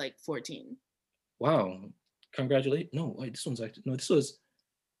I was like 14. Wow. Congratulations. No, wait, this one's actually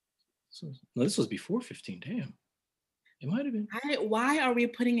this was before 15. Damn. It might have been. Why are we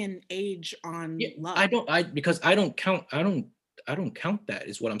putting an age on love? Because I don't count that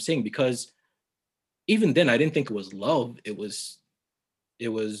is what I'm saying, because even then I didn't think it was love. It was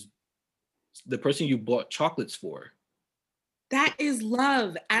the person you bought chocolates for. That is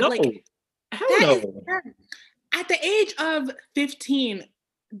love. Hell no. At the age of 15,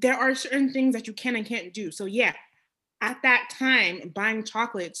 there are certain things that you can and can't do. So yeah, at that time, buying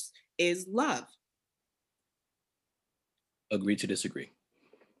chocolates is love. Agree to disagree.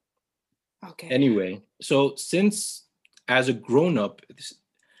 Okay. Anyway, so since as a grown-up,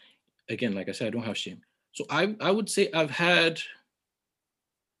 again, like I said, I don't have shame. So I would say I've had,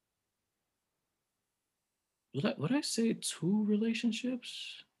 would I say 2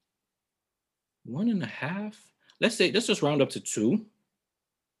 relationships? 1.5? Let's just round up to 2.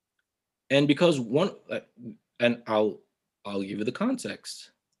 And because one, and I'll give you the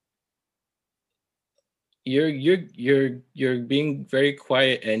context. You're being very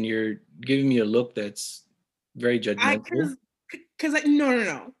quiet and you're giving me a look that's very judgmental. Because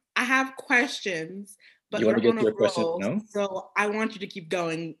no. I have questions, but you're on a roll, so I want you to keep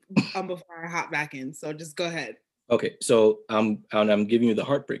going before I hop back in. So just go ahead. Okay, so I'm giving you the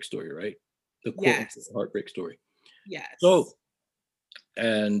heartbreak story, right? The quote heartbreak story. Yes. So,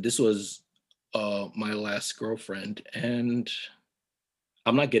 and this was my last girlfriend, and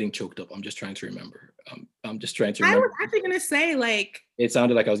I'm not getting choked up. I'm just trying to remember. I'm just trying to remember. I was actually gonna say, like, it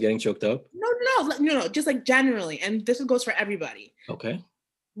sounded like I was getting choked up. No, just like generally, and this goes for everybody. Okay.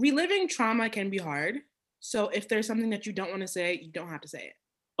 Reliving trauma can be hard. So if there's something that you don't want to say, you don't have to say it.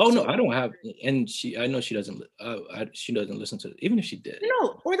 Oh no, I don't have, and I know she doesn't. She doesn't listen to it, even if she did.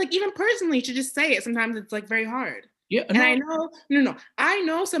 No, or like even personally, you should just say it. Sometimes it's like very hard. Yeah, and I know, I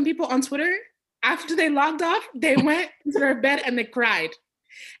know some people on Twitter, after they logged off, they went into their bed and they cried,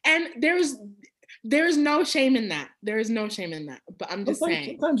 and there's no shame in that. There is no shame in that. But I'm just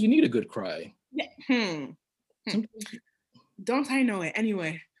saying, sometimes you need a good cry. Yeah. Don't I know it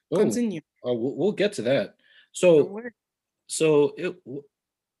anyway? Continue. We'll get to that. So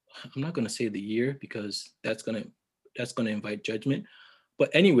I'm not gonna say the year because that's gonna invite judgment.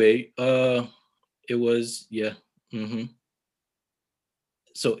 But anyway, it was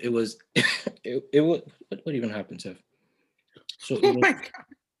So it was it was what even happened, Tiff? So my God.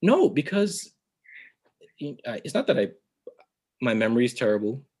 No, because it's not that my memory is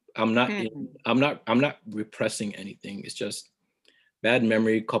terrible. I'm not repressing anything. It's just bad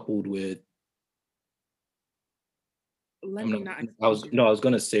memory coupled with I was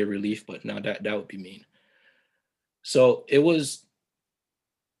gonna say relief, but no, that would be mean. So it was,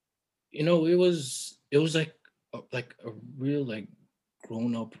 it was like a real like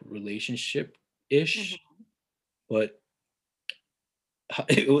grown up relationship ish, but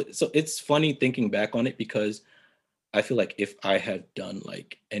so it's funny thinking back on it because I feel like if I had done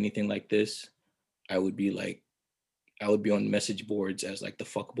like anything like this, I would be on message boards as like the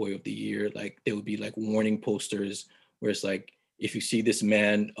fuck boy of the year. Like there would be like warning posters where it's like, if you see this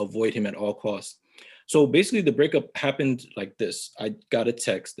man, avoid him at all costs. So basically the breakup happened like this. I got a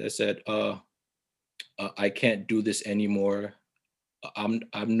text that said, I can't do this anymore. I'm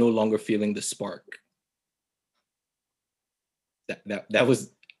no longer feeling the spark. That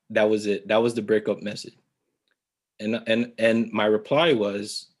was it. That was the breakup message. And my reply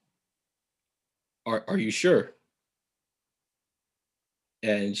was, are you sure?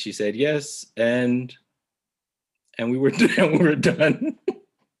 And she said yes, and we were done.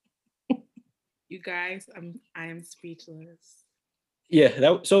 You guys, I am speechless. Yeah,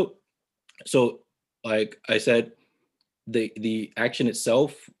 so like I said, the action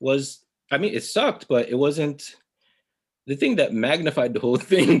itself was, I mean, it sucked, but it wasn't. The thing that magnified the whole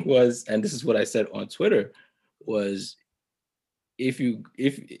thing was, and this is what I said on Twitter, was if you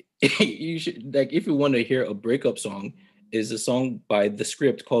should, like, if you want to hear a breakup song, is a song by The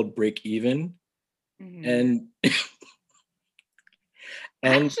Script called Break Even. Mm-hmm. And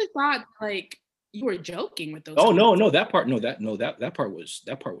I actually thought like you were joking with those. Oh no, that part was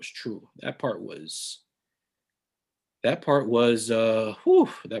true. That part was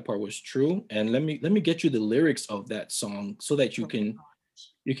true. And let me get you the lyrics of that song so that you can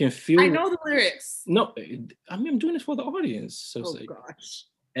feel. I know the lyrics. No, I mean, I'm doing this for the audience. So it's gosh.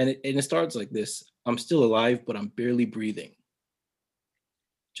 And it starts like this: I'm still alive, but I'm barely breathing.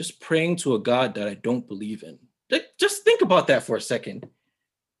 Just praying to a God that I don't believe in. Like, just think about that for a second.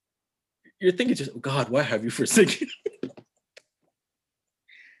 You're thinking, just, God, why have you forsaken?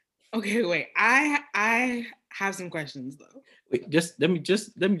 Okay, wait. I have some questions though. Wait, let me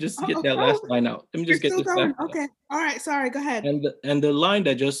just get that last line out. Let me just get this going. Okay. All right. Sorry. Go ahead. And the line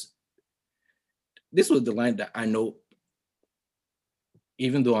that this was the line that I know,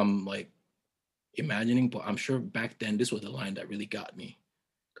 even though I'm like imagining, but I'm sure back then this was the line that really got me.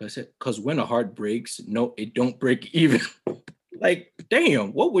 Because when a heart breaks, no, it don't break even. Like,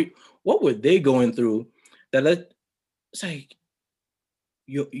 damn, what were they going through? It's like,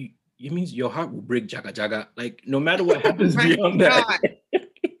 it means your heart will break jaga jaga. Like, no matter what happens beyond that,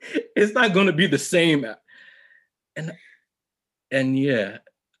 it's not going to be the same. And yeah.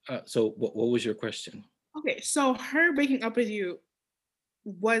 So what was your question? Okay, so her breaking up with you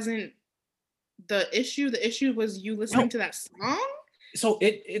wasn't the issue. The issue was you listening to that song. So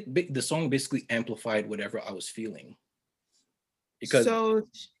the song basically amplified whatever I was feeling. Because so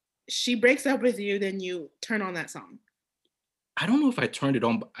she breaks up with you, then you turn on that song. I don't know if I turned it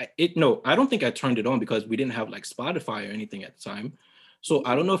on, but I don't think I turned it on because we didn't have like Spotify or anything at the time. So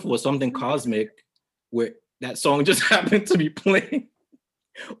I don't know if it was something cosmic where that song just happened to be playing,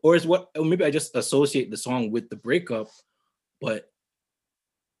 or maybe I just associate the song with the breakup. But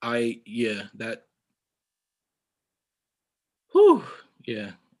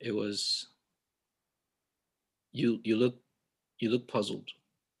it was. You look puzzled.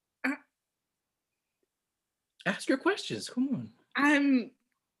 Ask your questions. Come on.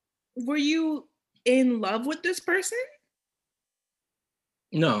 Were you in love with this person?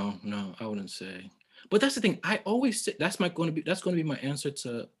 No, I wouldn't say. But that's the thing. I always say that's going to be my answer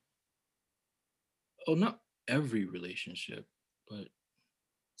to. Oh, not every relationship, but.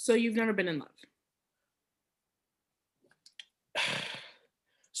 So you've never been in love?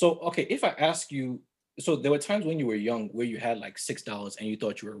 So okay, if I ask you, so there were times when you were young where you had like $6 and you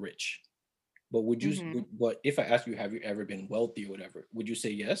thought you were rich. But would you? Mm-hmm. But if I ask you, have you ever been wealthy or whatever? Would you say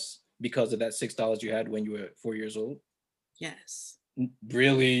yes because of that $6 you had when you were 4 years old? Yes.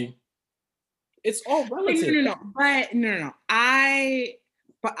 Really? It's all relative. No. But no. I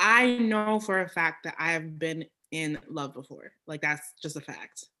know for a fact that I have been in love before. Like, that's just a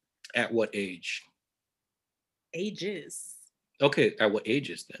fact. At what age? Ages. Okay, at what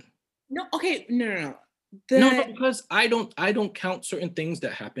ages then? No. Okay. No. No, because I don't count certain things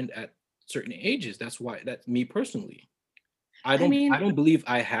that happened at certain ages. That's me personally. I don't believe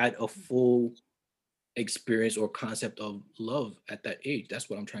I had a full experience or concept of love at that age. That's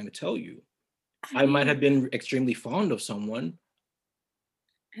what I'm trying to tell you. I might have been extremely fond of someone.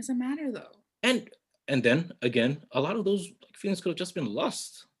 Doesn't matter though. And then again, a lot of those feelings could have just been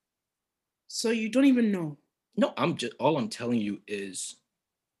lust. So you don't even know? No, all I'm telling you is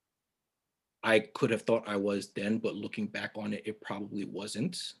I could have thought I was then, but looking back on it, it probably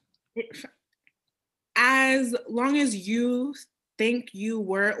wasn't. As long as you think you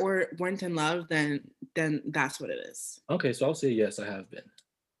were or weren't in love, then that's what it is. Okay, so I'll say yes, I have been.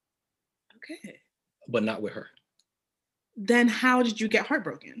 Okay. But not with her. Then how did you get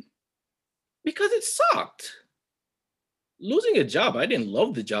heartbroken? Because it sucked. Losing a job, I didn't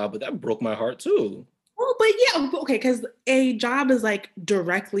love the job, but that broke my heart too. Well, but yeah, okay, because a job is like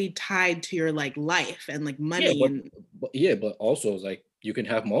directly tied to your like life and like money. Yeah, but also it's like you can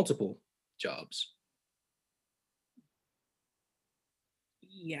have multiple jobs.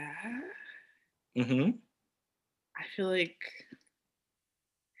 Yeah. Mm-hmm. I feel like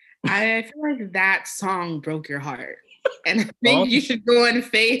that song broke your heart. And I think you should go and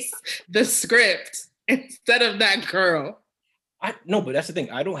face the script instead of that girl. No, but that's the thing.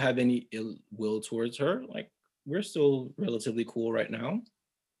 I don't have any ill will towards her. Like, we're still relatively cool right now.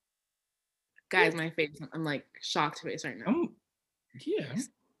 Guys, my face, I'm like shocked face right now. Yeah.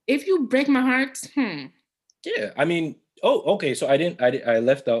 If you break my heart, Yeah, I mean, okay. So I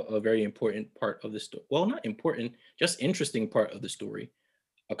left out a very important part of the story. Well, not important, just interesting part of the story.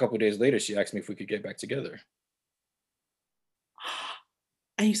 A couple days later, she asked me if we could get back together.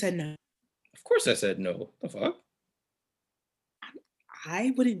 And you said no. Of course, I said no. The fuck?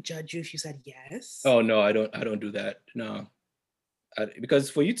 I wouldn't judge you if you said yes. Oh no, I don't do that. No,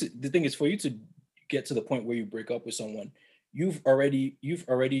 because the thing is, for you to get to the point where you break up with someone, you've already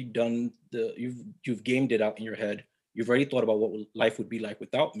done you've gamed it out in your head. You've already thought about what life would be like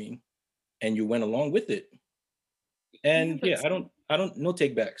without me, and you went along with it. Yeah, And but yeah, I don't, no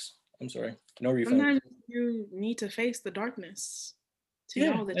take backs. I'm sorry, no refund. sometimes you need to face the darkness to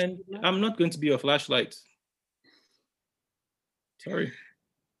Yeah, know that and you love. I'm not going to be a flashlight. Sorry.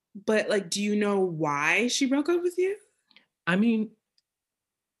 But like, do you know why she broke up with you? I mean,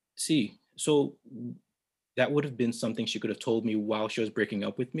 see, so that would have been something she could have told me while she was breaking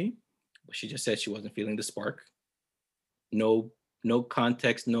up with me, but she just said she wasn't feeling the spark. No, no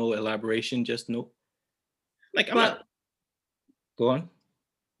context, no elaboration, just no. Like I'm not. But Go on.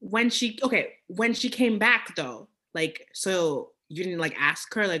 when she came back though, like, so you didn't like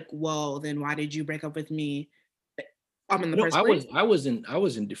ask her like, well, then why did you break up with me? In the No, first place? I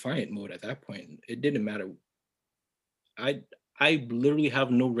was in defiant mode at that point. It didn't matter. I I literally have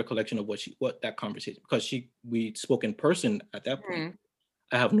no recollection of what that conversation, because we spoke in person at that point. Hmm.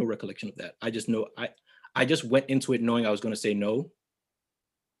 I have no recollection of that. I just know I just went into it knowing I was going to say no.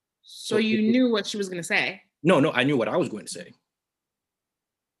 So So you knew what she was gonna say. no, I knew what I was going to say.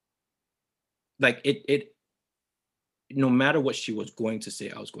 Like it no matter what she was going to say,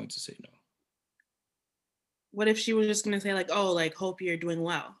 I was going to say no. What if she was just gonna say like, oh, like, hope you're doing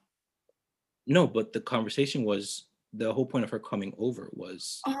well? No, but the conversation was, the whole point of her coming over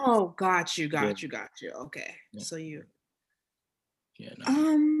was, Oh, got you, yeah, got you, got you. Okay. yeah, So you yeah, no.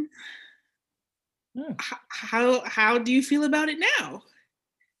 um Yeah. how do you feel about it now?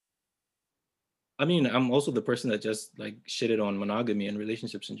 I mean, I'm also the person that just like shitted on monogamy and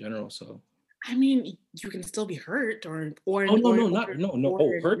relationships in general. So I mean, you can still be hurt oh no, no, not no, no.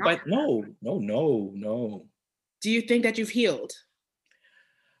 or Oh, hurt not by hurt. no. Do you think that you've healed?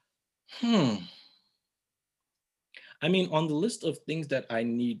 Hmm. I mean, on the list of things that I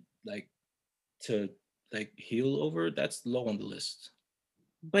need like to like heal over, that's low on the list.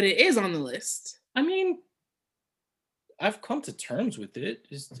 But it is on the list. I mean, I've come to terms with it.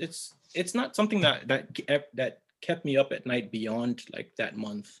 It's not something that kept me up at night beyond like that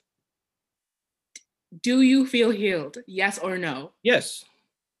month. Do you feel healed? Yes or no? Yes.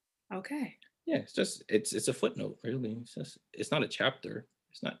 Okay. Yeah, it's a footnote, really. It's not a chapter.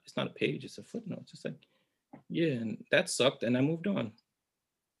 It's not a page, it's a footnote. It's just like, yeah, and that sucked and I moved on.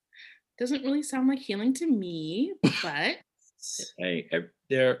 Doesn't really sound like healing to me, but Hey,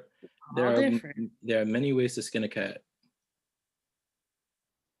 all different. there are many ways to skin a cat.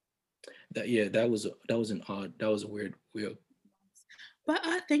 That yeah, that was an odd, that was a weird. But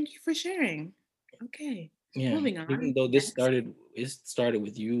thank you for sharing. Okay. Yeah, Moving even on. though Next. it started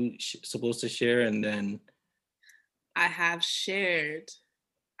with you supposed to share, and then I have shared.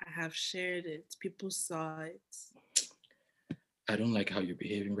 I have shared it. People saw it. I don't like how you're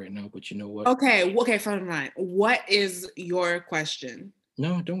behaving right now, but you know what? Okay, okay, fine, fine. What is your question?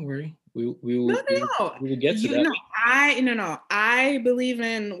 No, don't worry. No, no, no. We will get to that. I believe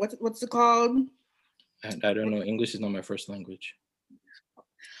in what's it called? I don't know. English is not my first language.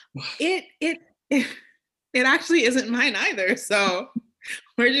 It it actually isn't mine either. So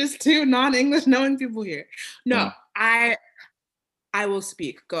we're just two non-English knowing people here. No, I will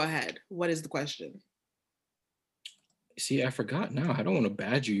speak. Go ahead. What is the question? See, I forgot now. I don't want to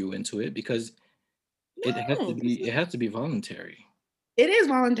badger you into it because No, it has to be voluntary. it is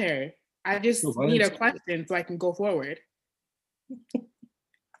voluntary. I No, just need a voluntary. question so I can go forward.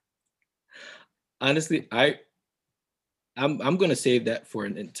 Honestly, I'm gonna save that for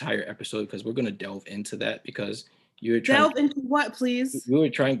an entire episode because we're gonna delve into that because Delve into what, please? you're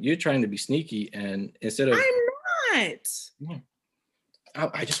trying to be sneaky, and instead of I'm not. yeah,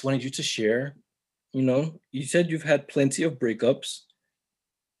 I just wanted you to share. You know, you said you've had plenty of breakups.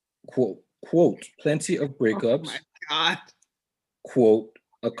 Quote, plenty of Oh my breakups. god. Quote,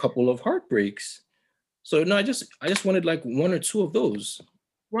 a couple of heartbreaks. So no, I just wanted like one or two of those.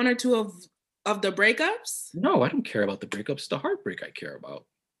 One or two of the breakups? No, I don't care about the breakups. It's the heartbreak I care about.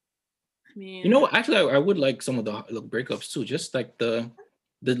 I mean, You know what? Actually, I would like some of the breakups too. Just like the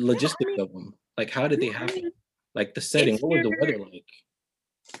no, I logistics mean, of them. Like, how did no, they I happen? mean, Like the setting. if What was you're the weather like?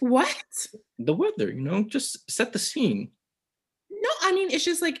 what? The weather. You know, just set the scene. No, I mean, it's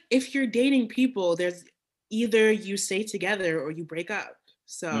just like if you're dating people, there's either you stay together or you break up.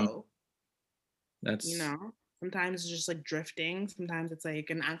 So, that's sometimes it's just like drifting. Sometimes it's like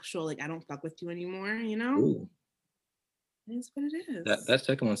an actual, like, I don't fuck with you anymore, you know? Ooh. It is what it is. That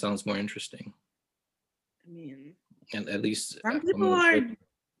second one sounds more interesting. I mean, And at least some people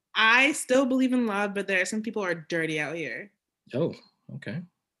I still believe in love, but there are some people are dirty out here. Oh, okay.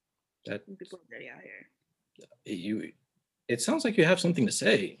 Some people are dirty out here. It sounds like you have something to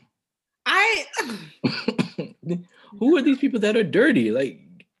say. Who are these people that are dirty? Like,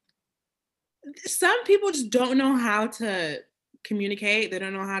 some people just don't know how to communicate. They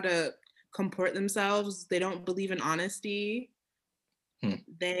don't know how to comport themselves. They don't believe in honesty.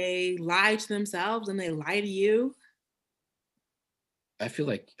 They lie to themselves and they lie to you. I feel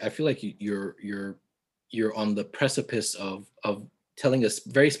like you're on the precipice of telling a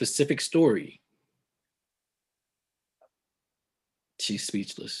very specific story. She's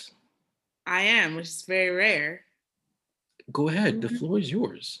speechless. I am, which is very rare. Go ahead. The floor is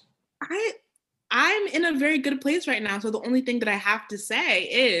yours. I'm in a very good place right now. So the only thing that I have to say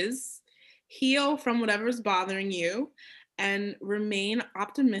is heal from whatever's bothering you and remain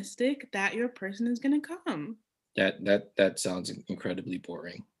optimistic that your person is going to come. That sounds incredibly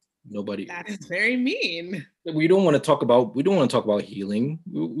boring. Nobody. That is very mean. We don't want to talk about healing.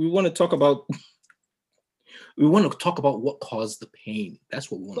 We want to talk about what caused the pain. That's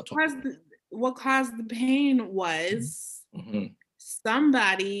what we want to talk about. What caused the pain was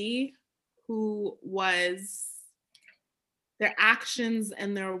somebody who was, their actions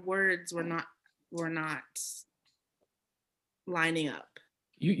and their words were not lining up.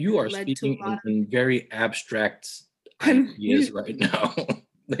 You are speaking in very abstract ideas right now.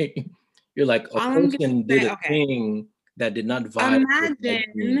 You're like, a person did a thing that did not vibe.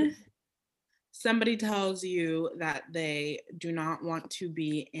 Imagine somebody tells you that they do not want to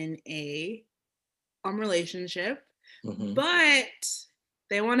be in a relationship, but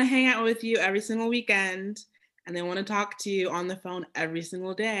they want to hang out with you every single weekend and they want to talk to you on the phone every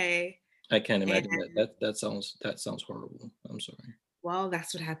single day. I can't imagine that. That sounds horrible. I'm sorry. Well,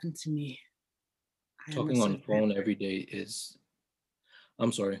 that's what happened to me. Talking on the phone every day is.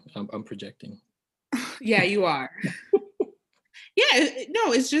 I'm sorry. I'm projecting. Yeah, you are. Yeah,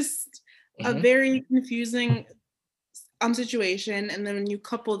 no, it's just a very confusing situation. And then when you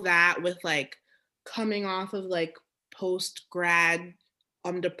couple that with like coming off of like post-grad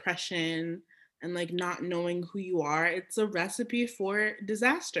depression and like not knowing who you are, it's a recipe for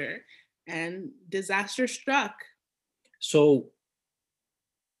disaster, and disaster struck. So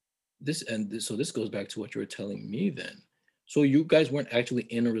this goes back to what you were telling me then. So you guys weren't actually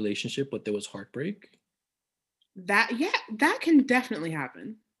in a relationship, but there was heartbreak? That can definitely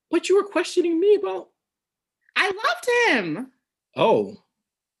happen. But you were questioning me about. I loved him. Oh,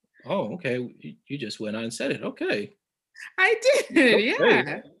 okay. You just went on and said it. Okay. I did.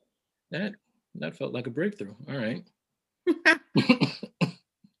 Okay. Yeah. That felt like a breakthrough. All right.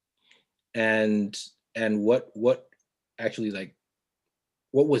 and what actually, like,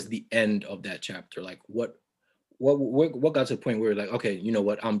 what was the end of that chapter? Like, what got to the point where you're like, okay, you know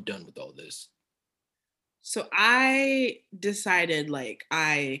what, I'm done with all this? So I decided, like,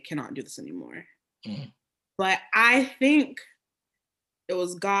 I cannot do this anymore. But I think it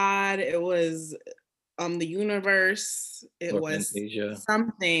was God, it was the universe, it was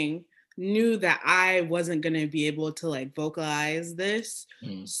something knew that I wasn't gonna be able to like vocalize this.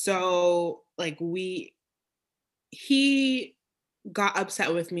 So like he got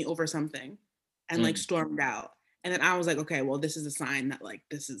upset with me over something and like stormed out. And then I was like, okay, well, this is a sign that like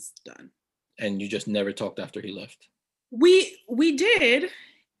this is done. And you just never talked after he left? We did.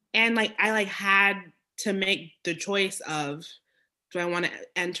 And like I like had to make the choice of, do I want to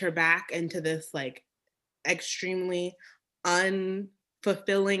enter back into this like extremely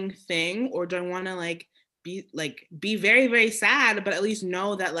unfulfilling thing, or do I want to be very, very sad, but at least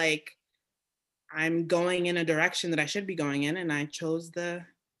know that like I'm going in a direction that I should be going in, and I chose the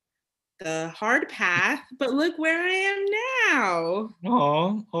hard path, but look where I am now.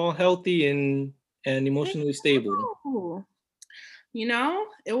 All healthy and emotionally stable. You know,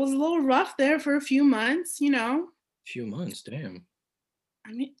 it was a little rough there for a few months, you know. Few months, damn.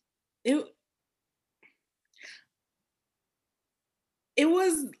 I mean, it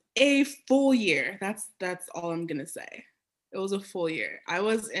was a full year. That's all I'm gonna say. It was a full year. I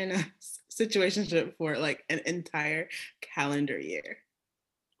was in a situationship for like an entire calendar year.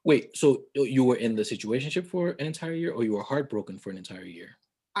 Wait, so you were in the situationship for an entire year, or you were heartbroken for an entire year?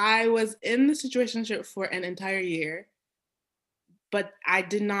 I was in the situationship for an entire year, but I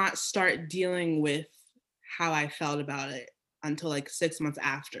did not start dealing with how I felt about it until like 6 months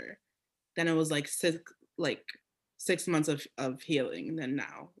after. Then it was like 6 months of healing, and then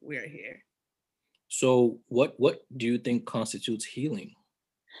now we're here. So what do you think constitutes healing?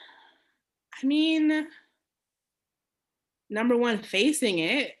 I mean, number one, facing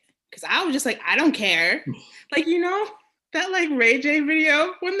it, because I was just like, I don't care. Like, you know, that like Ray J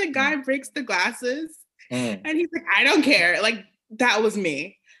video when the guy breaks the glasses and he's like, I don't care. Like, that was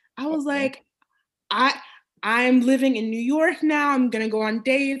me. I was like, I'm living in New York now. I'm gonna go on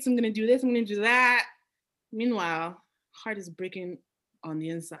dates. I'm gonna do this. I'm gonna do that. Meanwhile, heart is breaking on the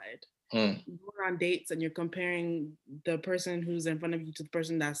inside. You're going on dates and you're comparing the person who's in front of you to the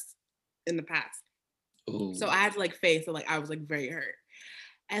person that's in the past. Ooh. So I had to like face it. Like I was like very hurt,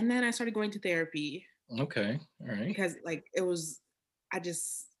 and then I started going to therapy. Okay, all right. Because like it was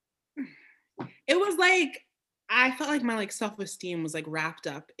like I felt like my like self-esteem was like wrapped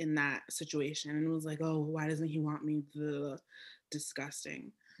up in that situation, and it was like, oh, why doesn't he want me? The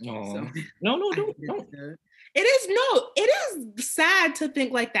disgusting. Oh, so, no, don't. It is sad to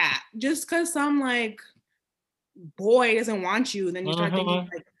think like that. Just because some like boy doesn't want you, and then you start thinking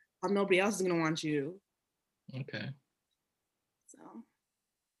like, oh, nobody else is gonna want you. Okay. So.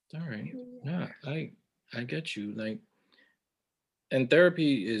 All right. Yeah, I get you. Like, and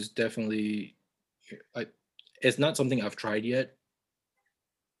therapy is definitely, it's not something I've tried yet,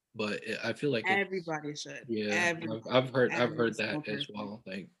 but I feel like everybody should. Yeah, I've heard that as well.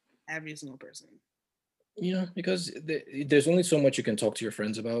 Like every single person. Yeah, because there's only so much you can talk to your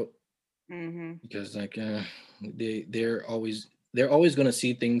friends about. Because like they're always gonna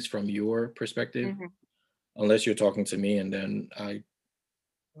see things from your perspective, unless you're talking to me, and then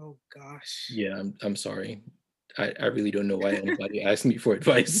oh gosh. Yeah, I'm sorry. I really don't know why anybody asks me for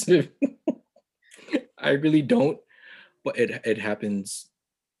advice. I really don't, but it happens.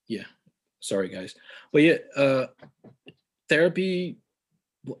 Yeah, sorry guys, but yeah, therapy.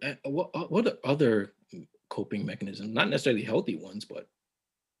 What other coping mechanisms? Not necessarily healthy ones, but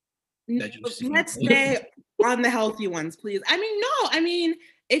let's stay on the healthy ones, please. I mean,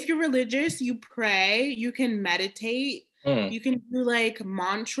 if you're religious, you pray, you can meditate. You can do like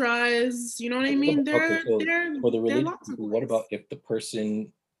mantras, you know what I mean? For the religious people, what about if the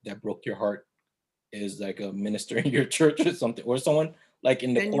person that broke your heart is like a minister in your church or something, or someone like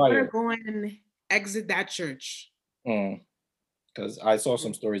in the choir? You better go and exit that church. Because I saw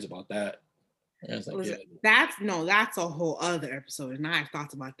some stories about that. Like, listen, that's a whole other episode, and I have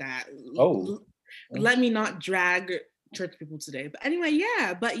thoughts about that. Let me not drag church people today, but anyway,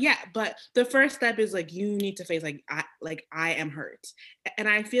 but the first step is like you need to face like I am hurt, and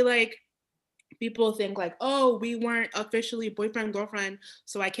I feel like people think like, oh, we weren't officially boyfriend girlfriend,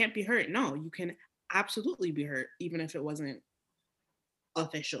 so I can't be hurt. No, you can absolutely be hurt even if it wasn't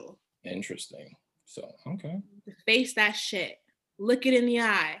official. Interesting. So okay, face that shit, look it in the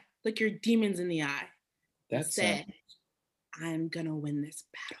eye, look your demons in the eye. That's say, I'm gonna win this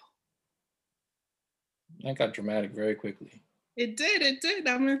battle. That got dramatic very quickly. It did.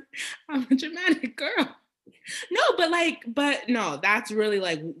 I'm a dramatic girl. But no, that's really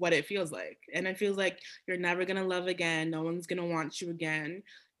like what it feels like. And it feels like you're never gonna love again. No one's gonna want you again.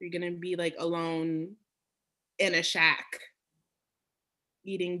 You're gonna be like alone in a shack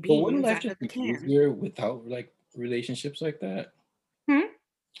eating beans. But wouldn't life just be easier without like relationships like that?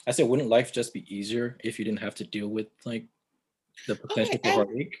 I said, wouldn't life just be easier if you didn't have to deal with like the potential for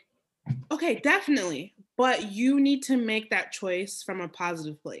heartache? Okay, definitely. But you need to make that choice from a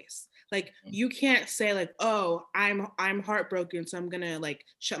positive place. Like you can't say like, oh, I'm heartbroken, so I'm gonna like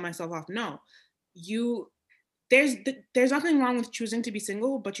shut myself off. No, there's nothing wrong with choosing to be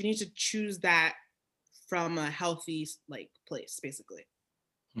single, but you need to choose that from a healthy like place, basically.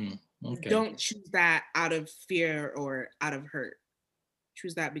 Okay. Don't choose that out of fear or out of hurt.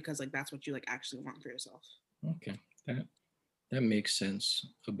 Choose that because like that's what you like actually want for yourself. Okay, that makes sense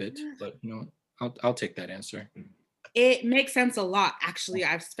a bit, but you know, I'll take that answer. It makes sense a lot, actually.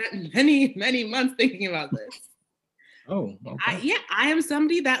 I've spent many months thinking about this. Oh, okay. I am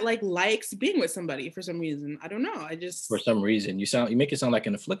somebody that like likes being with somebody for some reason. I don't know. For some reason, you make it sound like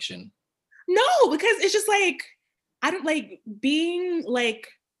an affliction. No, because it's just like I don't like being like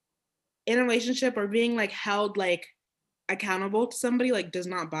in a relationship or being like held like accountable to somebody like does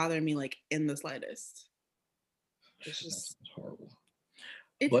not bother me like in the slightest. It's just That's horrible.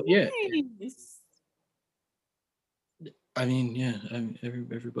 It's but nice. I mean, yeah,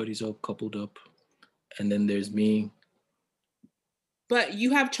 everybody's all coupled up, and then there's me. But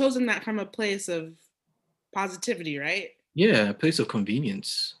you have chosen that from a place of positivity, right? Yeah, a place of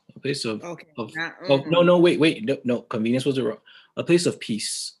convenience, a place of no, wait, no, convenience was wrong. A place of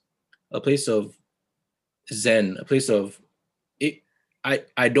peace, a place of zen, a place of it.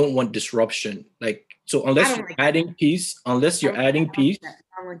 I don't want disruption. Like So unless you're adding peace, ma'am,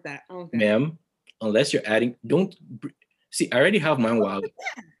 unless you're adding, don't see. I already have mine wahala.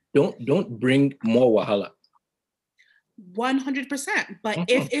 Don't bring more wahala. 100%. But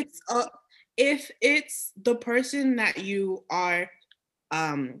if it's the person that you are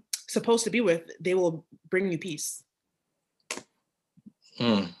supposed to be with, they will bring you peace.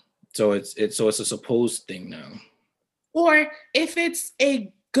 So it's a supposed thing now. Or if it's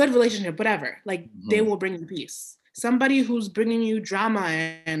a good relationship, whatever, like they will bring you peace. Somebody who's bringing you drama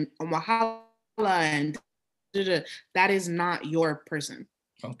and wahala and that is not your person.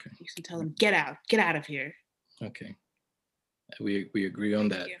 Okay. You should tell them, get out of here. Okay. We agree on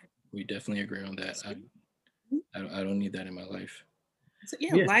that. We definitely agree on that. I don't need that in my life. So,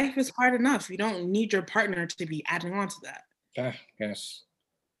 life is hard enough. You don't need your partner to be adding on to that. Yes.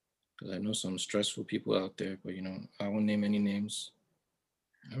 Because I know some stressful people out there, but I won't name any names.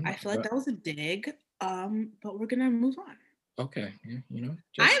 I feel like that was a dig, but we're gonna move on. Okay,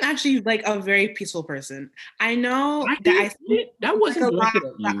 I am actually like a very peaceful person. I know that wasn't like a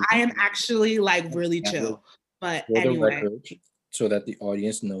lot, but I am actually like really chill. But anyway, so that the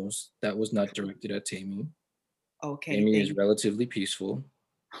audience knows, that was not directed at Tammy. Okay, Tammy is relatively peaceful.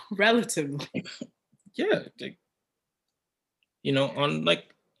 Relatively. Yeah,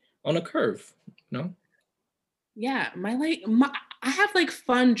 on a curve, no? Yeah, I have like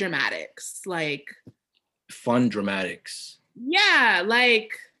fun dramatics, like fun dramatics. Yeah,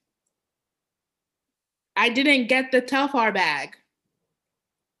 like I didn't get the Telfar bag.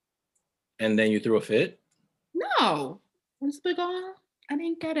 And then you threw a fit? No. I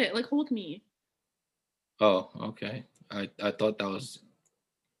didn't get it. Like, hold me. Oh, okay. I thought that was,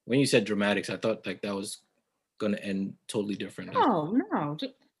 when you said dramatics, I thought like that was gonna end totally different. No.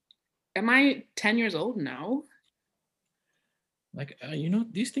 Am I 10 years old? No. Like,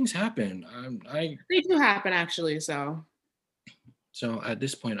 these things happen. They do happen, actually. So at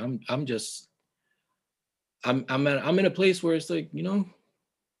this point, I'm in a place where it's like,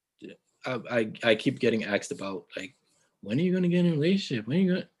 I keep getting asked about like, when are you gonna get in a relationship? When are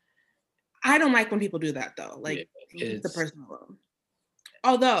you gonna? I don't like when people do that though. Like, it's the person alone.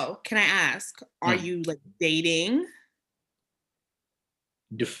 Although, can I ask, are you like dating?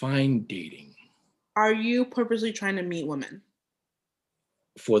 Define dating. Are you purposely trying to meet women?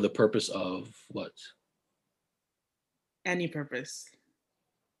 For the purpose of what? Any purpose.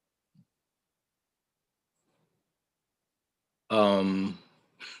 The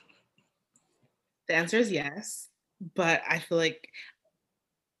answer is yes, but I feel like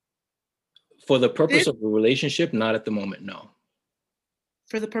for the purpose of a relationship, not at the moment, no.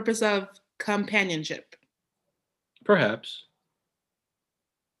 For the purpose of companionship. Perhaps.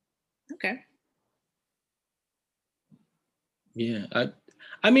 Okay. Yeah,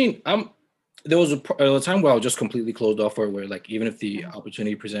 I mean, there was a time where I was just completely closed off for it, where like even if the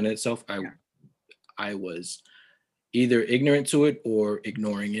opportunity presented itself, I was either ignorant to it or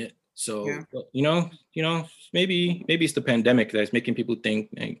ignoring it. So maybe it's the pandemic that's making people think.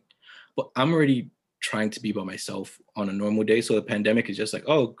 But I'm already trying to be by myself on a normal day. So the pandemic is just like,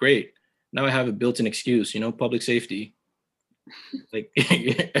 oh great, now I have a built-in excuse. Public safety. Like,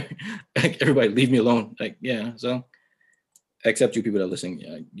 like everybody leave me alone. Like so. Except you people that are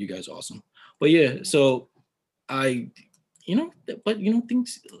listening, you guys are awesome. But so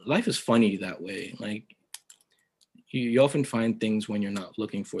things, life is funny that way. Like you often find things when you're not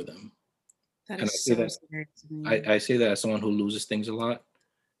looking for them. That is so scary to me. I say that as someone who loses things a lot.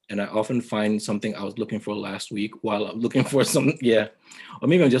 And I often find something I was looking for last week while I'm looking for some, or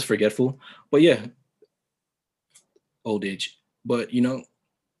maybe I'm just forgetful. But old age. But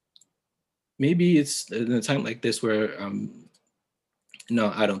maybe it's in a time like this where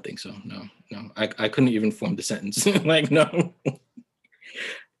no, I don't think so. No. I couldn't even form the sentence. Like, no.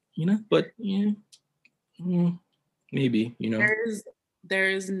 But maybe, There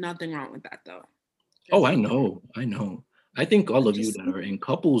is nothing wrong with that though. Oh, I know. I think all of you that are in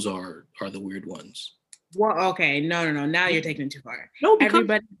couples are the weird ones. Well, okay. No. Now you're taking it too far. No, because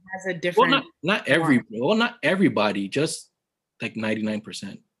everybody has a different. Well, not everybody, just like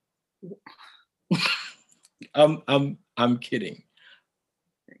 99%. I'm kidding.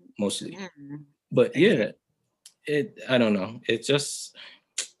 Mostly. But I don't know. It's just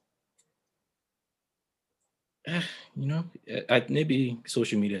maybe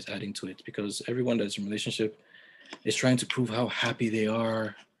social media is adding to it, because everyone that's in a relationship is trying to prove how happy they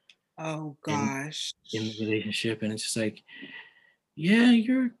are. Oh gosh. In the relationship, and it's just like,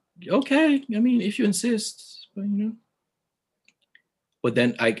 you're okay. I mean, if you insist, but But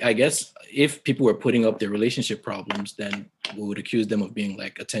then I guess if people were putting up their relationship problems, then we would accuse them of being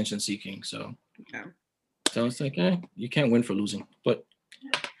like attention seeking. So So it's like, you can't win for losing. But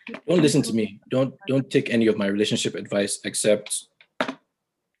don't listen to me. Don't take any of my relationship advice except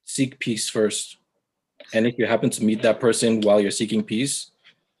seek peace first. And if you happen to meet that person while you're seeking peace,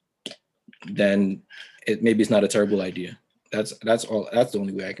 then maybe it's not a terrible idea. That's all. That's the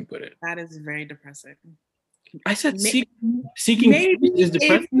only way I can put it. That is very depressing. I said seeking maybe peace is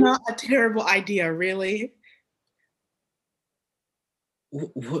depressing. It's not a terrible idea, really.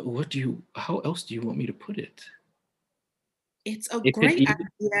 What do you? How else do you want me to put it? It's a great idea.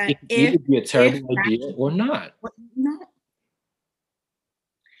 It could either be a terrible idea or not. No.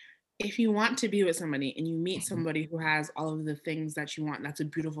 If you want to be with somebody and you meet somebody who has all of the things that you want, that's a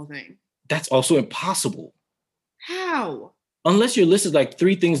beautiful thing. That's also impossible. How? Unless your list is like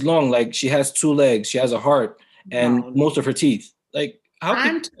 3 things long, like she has 2 legs, she has a heart, and most of her teeth. Like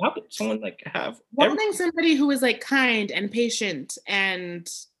how could someone like have wanting somebody who is like kind and patient and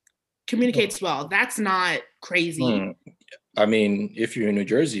communicates well? That's not crazy. I mean, if you're in New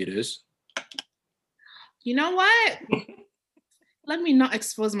Jersey, it is. You know what? Let me not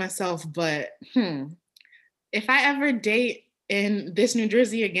expose myself, but if I ever date in this New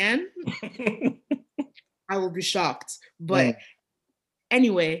Jersey again, I will be shocked. But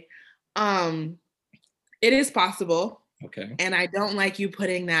anyway, it is possible. Okay. And I don't like you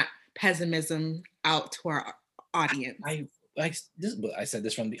putting that pessimism out to our audience. I said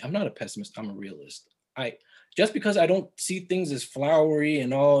this I'm not a pessimist, I'm a realist. Just because I don't see things as flowery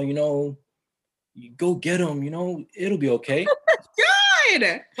and all, you go get them, it'll be okay.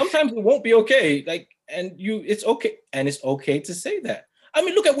 Good. Sometimes it won't be okay. It's okay. And it's okay to say that. I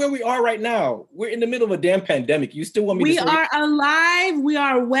mean, look at where we are right now. We're in the middle of a damn pandemic. You still want me to say? We are alive. We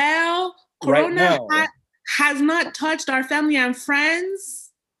are well. Corona has not touched our family and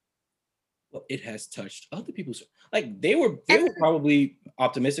friends. Well, it has touched other people's. Like they were probably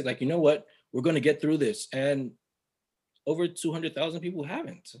optimistic. Like, you know what? We're going to get through this. And over 200,000 people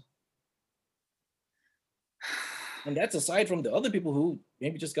haven't. And that's aside from the other people who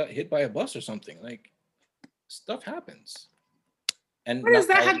maybe just got hit by a bus or something. Like, stuff happens. And what does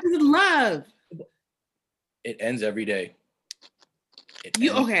that have to do with love? It ends every day.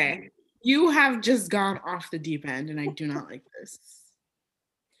 Okay. You have just gone off the deep end, and I do not like this.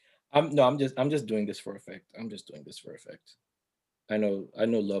 I'm just doing this for effect. I know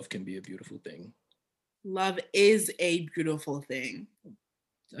love can be a beautiful thing. Love is a beautiful thing.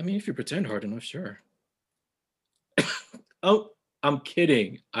 I mean, if you pretend hard enough, sure. Oh, I'm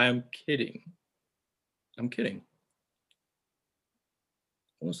kidding. I'm kidding.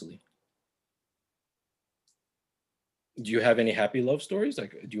 Honestly. Do you have any happy love stories?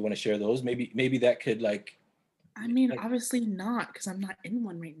 Like, do you want to share those? Maybe that could like. I mean, obviously not, because I'm not in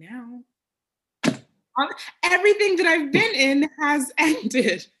one right now. Everything that I've been in has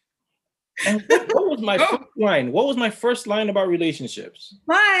ended. And what was my first line? What was my first line about relationships?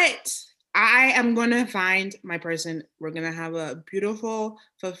 But I am going to find my person. We're going to have a beautiful,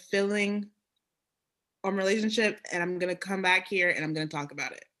 fulfilling relationship. And I'm going to come back here and I'm going to talk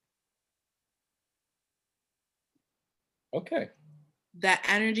about it. Okay. That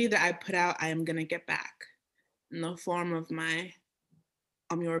energy that I put out, I am going to get back in the form of my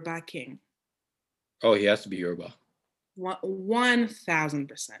Yoruba king. Oh, he has to be Yoruba.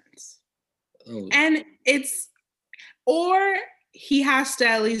 1,000%. Oh. And or he has to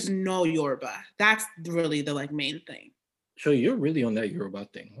at least know Yoruba. That's really the main thing. So you're really on that Yoruba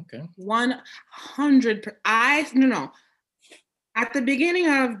thing, okay? 100%. No. At the beginning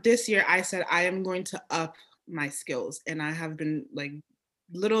of this year, I said I am going to up my skills, and I have been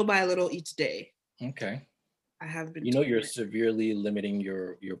little by little each day. Okay. I have been. You're severely limiting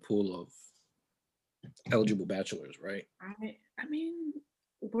your pool of eligible bachelors, right? I mean,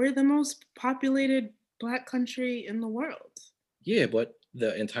 we're the most populated Black country in the world. Yeah, but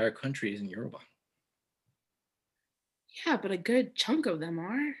the entire country is in Yoruba. Yeah, but a good chunk of them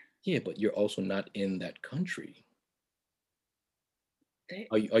are. Yeah, but you're also not in that country.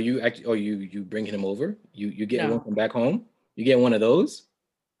 Are you bringing him over? You get one from back home? You get one of those?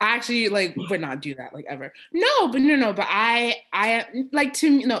 I actually would not do that ever. No, but I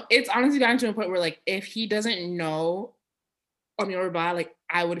it's honestly gotten to a point where if he doesn't know Yoruba,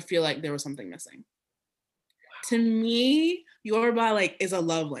 I would feel like there was something missing. Wow. To me, Yoruba is a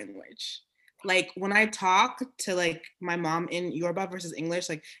love language. When I talk to my mom in Yoruba versus English,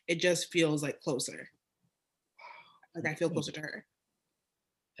 it just feels closer. I feel closer to her.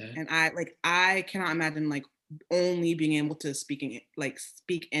 Yeah. And I cannot imagine only being able to speak in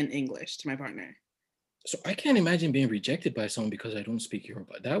English to my partner. So I can't imagine being rejected by someone because I don't speak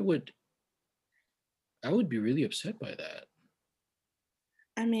Yoruba. I would be really upset by that.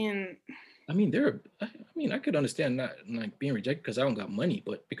 I mean, I mean, I could understand not like being rejected because I don't got money,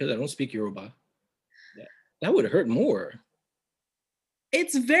 but because I don't speak Yoruba, that would hurt more.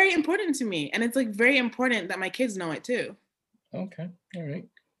 It's very important to me, and it's like very important that my kids know it too. Okay, all right.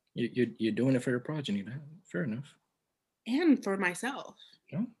 You're doing it for your progeny. Fair enough. And for myself.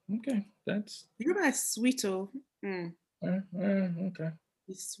 Oh, okay. That's You're my sweeto. Okay.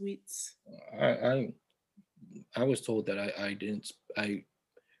 These sweets. I was told that I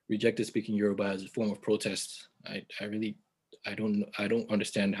rejected speaking Yoruba as a form of protest. I don't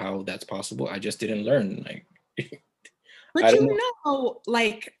understand how that's possible. I just didn't learn. Like but I don't you know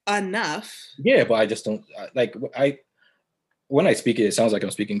like enough. Yeah, but I just don't like when I speak it, it sounds like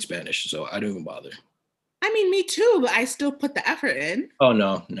I'm speaking Spanish, so I don't even bother. I mean, me too, but I still put the effort in. Oh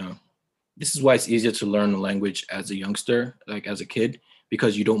no. This is why it's easier to learn a language as a youngster, like as a kid,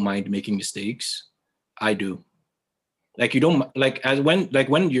 because you don't mind making mistakes. I do. Like you don't like as when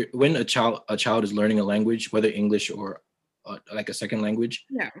a child is learning a language, whether English or like a second language.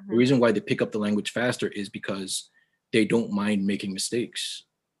 Yeah. The reason why they pick up the language faster is because they don't mind making mistakes.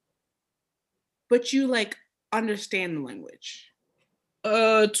 But you like understand the language.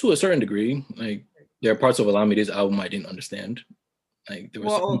 To a certain degree, like there are parts of Alamide's album I didn't understand. Like there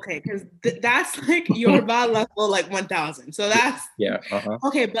was okay, because that's like your level like 1,000. So that's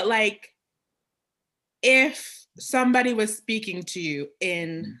okay. But like, if somebody was speaking to you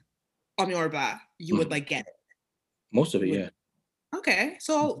in Yoruba, you would like get it. Most of it, yeah. Okay,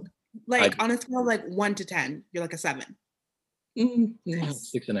 so like on a scale of like 1 to 10, you're like a 7.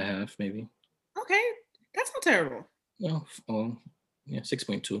 6.5 maybe. Okay, that's not terrible. No, yeah,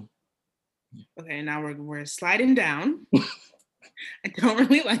 6.2. Okay, now we're sliding down. I don't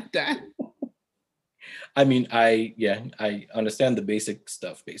really like that. I mean, I understand the basic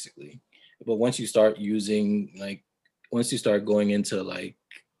stuff basically, but once you start going into like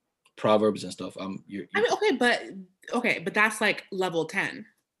proverbs and stuff, you're I mean, okay, but that's like level 10.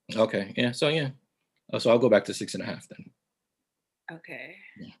 Okay, yeah. So yeah, so I'll go back to 6.5 then. Okay.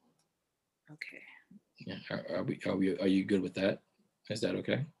 Yeah. Okay. Yeah. Are you good with that? Is that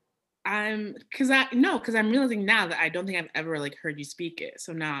okay? Because I'm realizing now that I don't think I've ever like heard you speak it.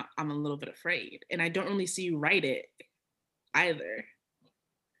 So now I'm a little bit afraid, and I don't really see you write it either.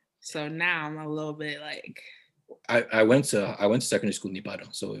 So now I'm a little bit like. I went to secondary school in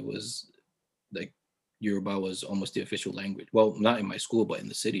Ibadan, so it was like Yoruba was almost the official language. Well, not in my school, but in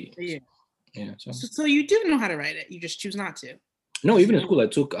the city. Yeah. Yeah. So you do know how to write it. You just choose not to. No, even in school, I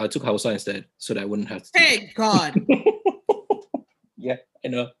took Hausa instead, so that I wouldn't have to. Thank God. Yeah, I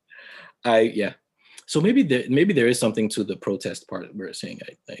know. Yeah. So maybe there is something to the protest part we're saying.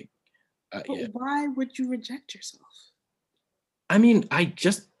 Yeah. Why would you reject yourself? I mean, I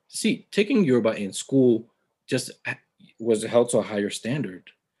just taking Yoruba in school just was held to a higher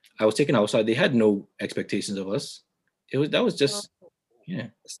standard. I was taken outside; they had no expectations of us. That was just yeah.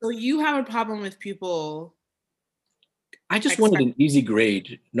 So you have a problem with people. I just wanted an easy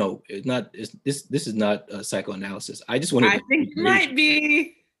grade. No, it's not. This is not a psychoanalysis. I just wanted. I think it might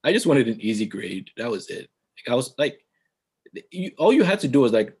be. I just wanted an easy grade. That was it. I was like, all you had to do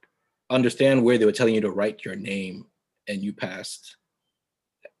was like understand where they were telling you to write your name, and you passed.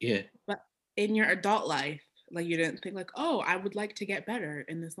 Yeah. But in your adult life, like you didn't think like, oh, I would like to get better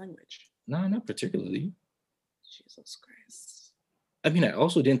in this language. No, not particularly. Jesus Christ. I mean, I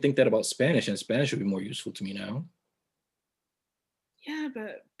also didn't think that about Spanish, and Spanish would be more useful to me now. Yeah,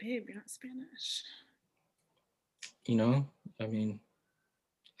 but babe, you're not Spanish. You know, I mean,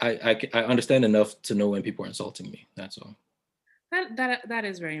 I understand enough to know when people are insulting me. That's all. That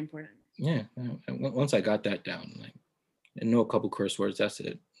is very important. Yeah. Once I got that down, like, and know a couple curse words, that's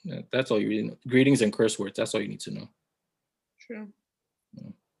it. That's all you really know. Greetings and curse words. That's all you need to know. True. Yeah.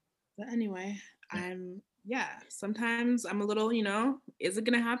 But anyway, sometimes I'm a little, is it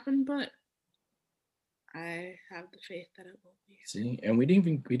gonna happen? But I have the faith that it will be. See, and we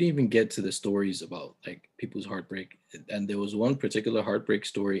didn't even get to the stories about like people's heartbreak. And there was one particular heartbreak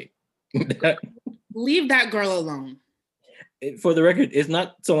story. Leave that girl alone. For the record, it's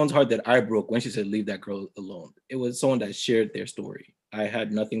not someone's heart that I broke when she said leave that girl alone. It was someone that shared their story. I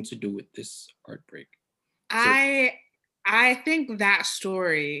had nothing to do with this heartbreak. I think that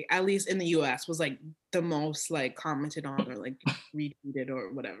story, at least in the US, was like the most like commented on or like retweeted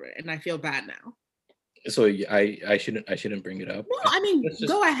or whatever. And I feel bad now. So I shouldn't bring it up. No, I mean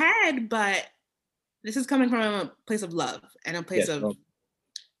go ahead, but this is coming from a place of love and a place of concern.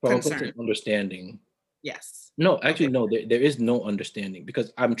 A place of understanding. Yes. No, actually, no, there is no understanding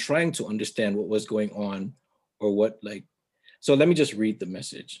because I'm trying to understand what was going on or what like. So let me just read the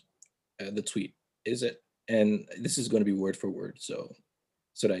message, the tweet. Is it? And this is going to be word for word, so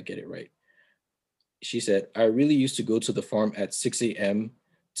that I get it right. she said, I really used to go to the farm at 6 a.m.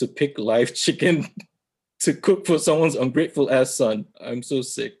 to pick live chicken to cook for someone's ungrateful ass son. I'm so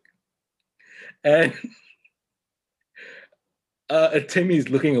sick. And Timmy's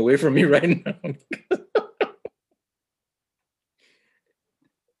looking away from me right now.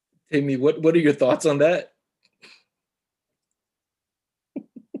 Timmy, what are your thoughts on that?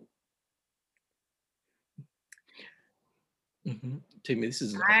 Mm-hmm. Timmy, this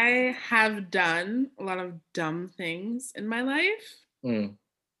is. I have done a lot of dumb things in my life,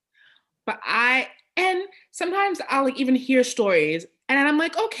 but and sometimes I'll like even hear stories, and I'm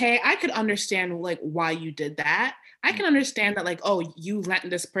like, okay, I could understand like why you did that. I can understand that like, oh, you lent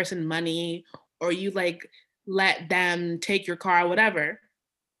this person money, or you like let them take your car, or whatever.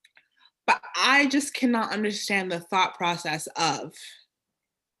 But I just cannot understand the thought process of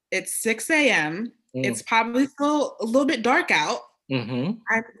it's 6 a.m. It's probably still a little bit dark out. I'm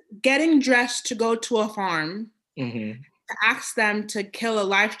getting dressed to go to a farm to ask them to kill a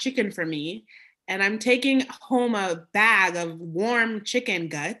live chicken for me. And I'm taking home a bag of warm chicken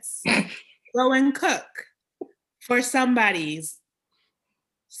guts, go and cook for somebody's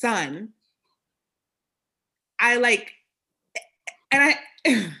son. I like, and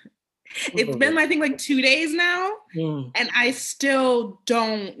it's been, I think, like 2 days now, and I still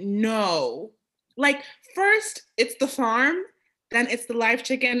don't know. Like, first, it's the farm, then it's the live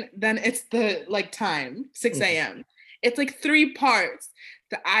chicken, then it's the, like, time, 6 a.m. It's, like, 3 parts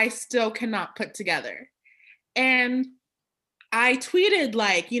that I still cannot put together. And I tweeted,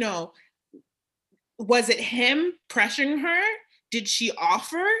 like, you know, was it him pressuring her? Did she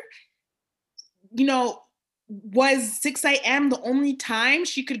offer? You know, was 6 a.m. the only time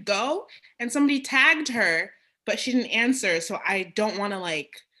she could go? And somebody tagged her, but she didn't answer. So I don't want to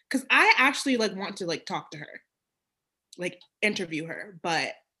like, because I actually like want to like talk to her, like interview her.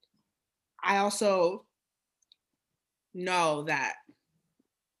 But I also know that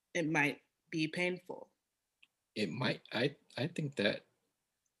it might be painful. It might. I think that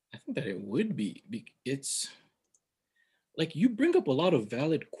it would be. It's like you bring up a lot of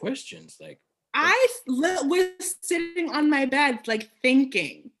valid questions. Like I was sitting on my bed, like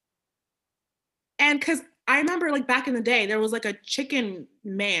thinking. And because I remember like back in the day, there was like a chicken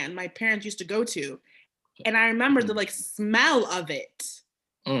man my parents used to go to. And I remember the like smell of it.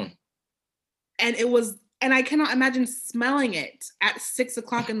 And it was, and I cannot imagine smelling it at 6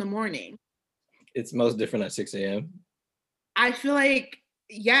 o'clock in the morning. It smells different at 6 a.m. I feel like,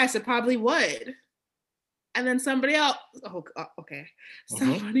 yes, it probably would. And then somebody else, okay.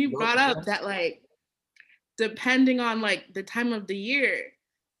 Somebody brought up that like, depending on like the time of the year,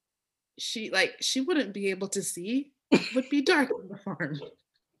 she wouldn't be able to see. It would be dark on the farm.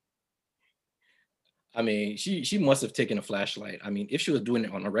 I mean, she must have taken a flashlight. I mean, if she was doing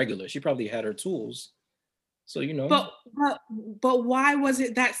it on a regular, she probably had her tools. So, you know. But why was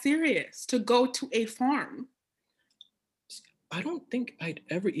it that serious to go to a farm? I don't think I'd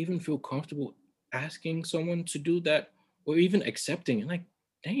ever even feel comfortable asking someone to do that or even accepting it. Like,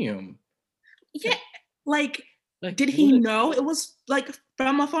 damn. Yeah. Like did he know it was like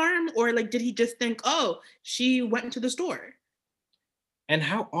from a farm, or like did he just think, oh, she went to the store? And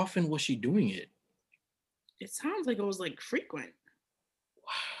how often was she doing it? It sounds like it was like frequent.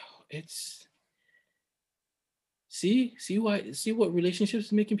 Wow, it's see what relationships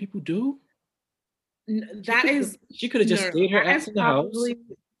is making people do. She could have just stayed her ass in the house.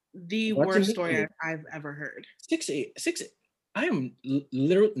 The worst story I've ever heard. 6 I am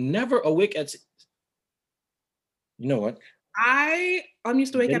literally never awake at. You know what? I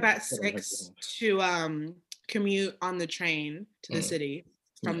used to wake up at 6 to commute on the train to the city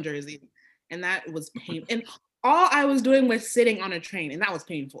from Jersey, and that was painful. And all I was doing was sitting on a train, and that was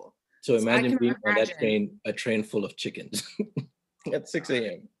painful. So imagine being on that train, a train full of chickens at 6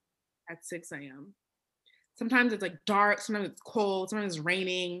 a.m. At 6 a.m. Sometimes it's like dark, sometimes it's cold, sometimes it's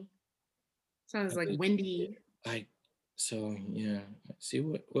raining, sometimes it's like windy. So yeah, see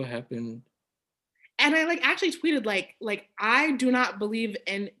what happened. And I like actually tweeted like I do not believe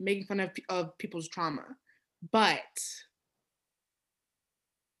in making fun of people's trauma, but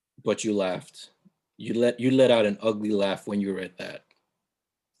you laughed. You let out an ugly laugh when you read that.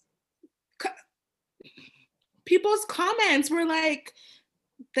 People's comments were like,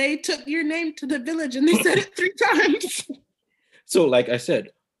 they took your name to the village and they said it 3 times. So like I said,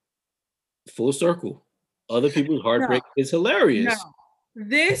 full circle. Other people's heartbreak is hilarious.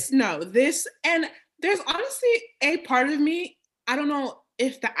 This, and there's honestly a part of me, I don't know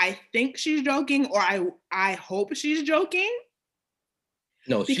if I think she's joking or I hope she's joking.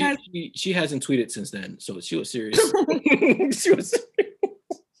 No, she hasn't tweeted since then, so she was serious.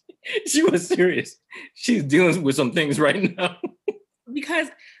 She was serious. She's dealing with some things right now. Because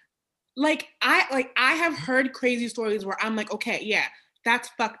I have heard crazy stories where I'm like, okay, yeah, that's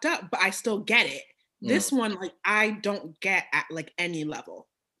fucked up, but I still get it. This one, like, I don't get at like any level.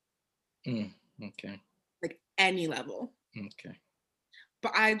 Okay. Like any level. Okay.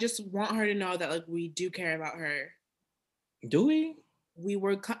 But I just want her to know that like we do care about her. Do we?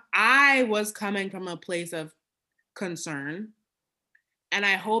 I was coming from a place of concern, and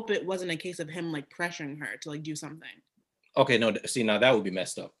I hope it wasn't a case of him like pressuring her to like do something. Okay, no, see, now that would be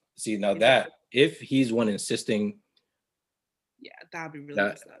messed up. See, now that if he's one insisting, yeah, that would be really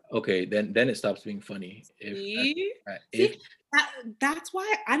messed up. Okay, then it stops being funny. That's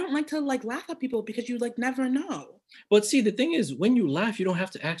why I don't like to like laugh at people, because you like never know. But see, the thing is, when you laugh, you don't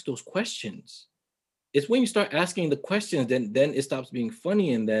have to ask those questions. It's when you start asking the questions, then it stops being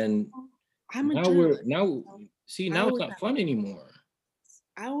funny, and then now it's not fun anymore.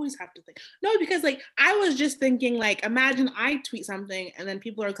 I always have to think. No, because like I was just thinking, like, imagine I tweet something and then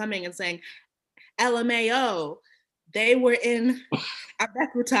people are coming and saying, LMAO, they were in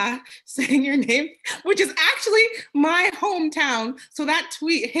Abeokuta saying your name, which is actually my hometown. So that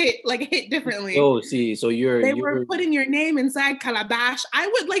tweet hit differently. Oh, see, so they were putting your name inside Calabash. I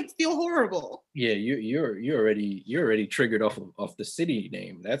would like feel horrible. Yeah, you're already triggered off the city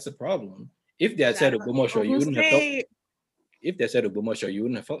name. That's the problem. If they had said Ogbomoso, you wouldn't have felt. If they said Ogbomoso, you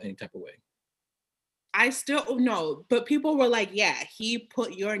wouldn't have felt any type of way. I still no, but people were like, yeah, he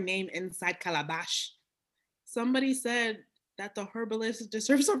put your name inside Calabash. Somebody said that the herbalist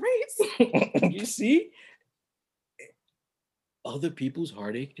deserves a raise. You see? Other people's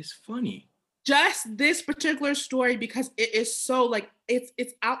heartache is funny. Just this particular story, because it is so like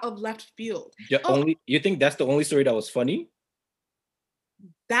it's out of left field. You think that's the only story that was funny?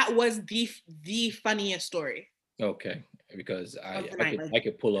 That was the funniest story. Okay, because I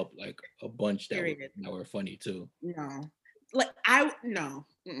could pull up like a bunch that were funny too. No, like no.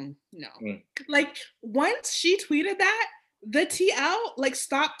 Like once she tweeted that, the TL like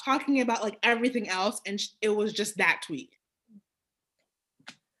stopped talking about like everything else, and it was just that tweet.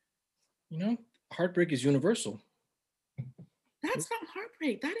 You know, heartbreak is universal. That's not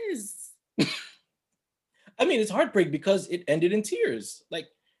heartbreak. That is. I mean, it's heartbreak because it ended in tears. Like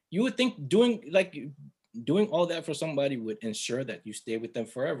you would think doing all that for somebody would ensure that you stay with them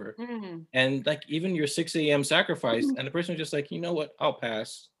forever. And like even your 6 a.m. sacrifice, and the person was just like, you know what, I'll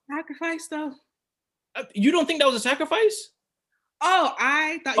pass. Sacrifice though? You don't think that was a sacrifice? Oh,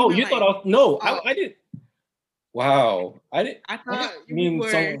 I thought. I did. Wow, I didn't. I thought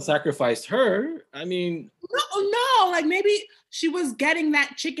someone sacrificed her. I mean, no, like maybe she was getting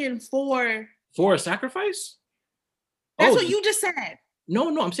that chicken for a sacrifice. That's what you just said.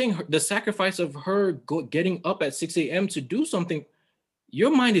 No, I'm saying the sacrifice of her getting up at 6 a.m. to do something.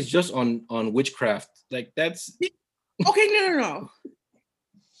 Your mind is just on witchcraft. Like that's okay. No.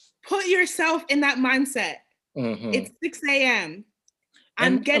 Put yourself in that mindset. It's 6 a.m.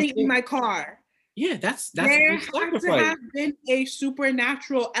 I'm getting in my car. Yeah, that's there has to have been a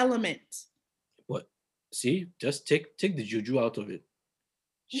supernatural element. But see, just take the juju out of it.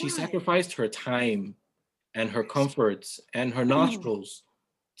 She sacrificed her time and her comforts and her nostrils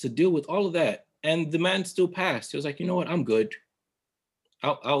to deal with all of that, and the man still passed. He was like, you know what, I'm good.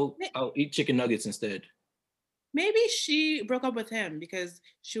 I'll eat chicken nuggets instead. Maybe she broke up with him because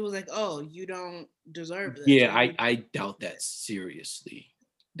she was like, oh, you don't deserve this. Yeah, I doubt that seriously.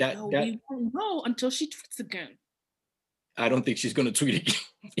 We won't know until she tweets again. I don't think she's gonna tweet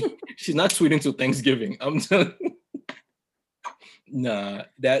again. She's not tweeting till Thanksgiving. I'm telling you. Nah,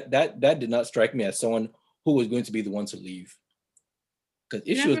 that did not strike me as someone who was going to be the one to leave. Because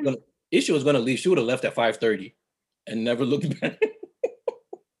if she was gonna leave, she would have left at 5:30 and never looked back.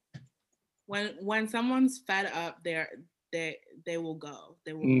 When someone's fed up, they will go.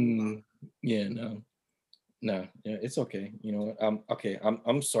 They will move on. Yeah, no, yeah, it's okay. You know, okay.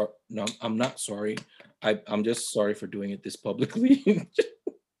 I'm sorry. No, I'm not sorry. I'm just sorry for doing it this publicly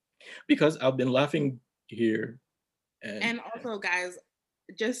because I've been laughing here. And also, guys,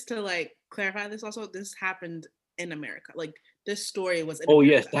 just to like clarify this, also this happened in America. Like this story was.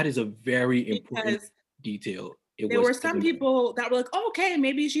 Yes, that is a very important detail. There were some people that were like, oh, okay,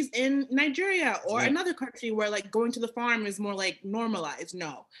 maybe she's in Nigeria or another country where like going to the farm is more like normalized.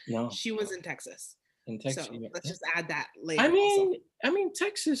 No, she was in Texas. In Texas, so let's just add that later. I mean,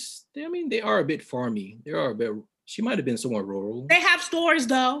 Texas. They are a bit farmy. They are a bit. She might have been somewhere rural. They have stores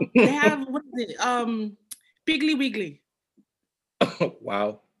though. They have what is it? Piggly Wiggly.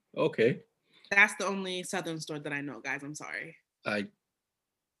 Wow. Okay. That's the only Southern store that I know, guys. I'm sorry.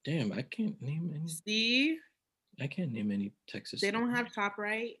 Damn, I can't name any. See. I can't name any Texas. They don't have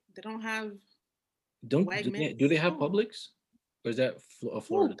ShopRite. They don't have do they have Publix? Or is that a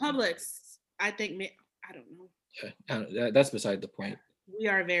Florida thing? Publix. I think I don't know. Yeah, that's beside the point. We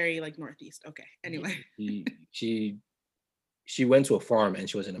are very like Northeast. Okay. Anyway. She went to a farm and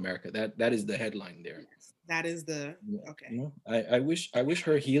she was in America. That is the headline there. Yes, that is the okay. You know, I wish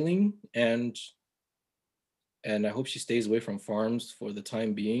her healing, and I hope she stays away from farms for the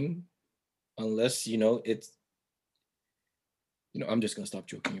time being, unless it's. I'm just gonna stop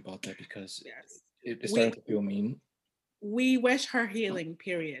joking about that because it's starting to feel mean. We wish her healing.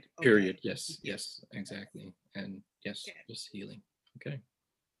 Period. Okay. Period. Yes, exactly, and yes, just healing. Okay.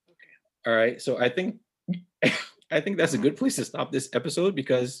 All right. So I think that's a good place to stop this episode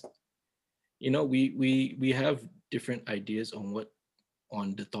because, we have different ideas on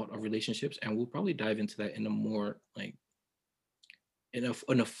the thought of relationships, and we'll probably dive into that in a more like in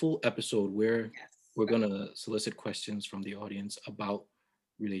a full episode where we're gonna solicit questions from the audience about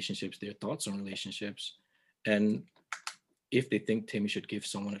relationships, their thoughts on relationships, and if they think Tammy should give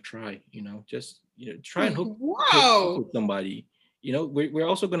someone a try. Just try and hook with somebody. We're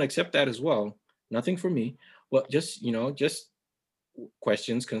also gonna accept that as well. Nothing for me, but just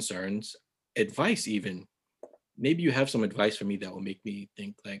questions, concerns, advice even. Maybe you have some advice for me that will make me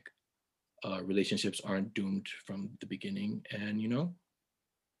think like relationships aren't doomed from the beginning, and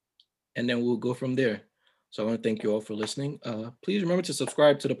then we'll go from there. So I want to thank you all for listening. Please remember to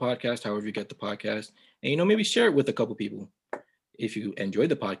subscribe to the podcast, however you get the podcast, and maybe share it with a couple people. If you enjoy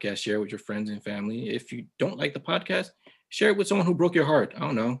the podcast, share it with your friends and family. If you don't like the podcast, share it with someone who broke your heart. I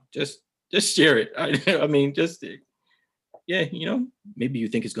don't know, just share it. I mean, maybe you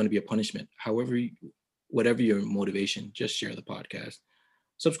think it's going to be a punishment. However, whatever your motivation, just share the podcast.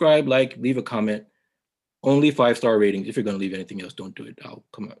 Subscribe, leave a comment. Only 5-star ratings. If you're going to leave anything else, don't do it. I'll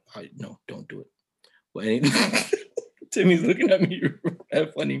come out. No, don't do it. But Timmy's looking at me.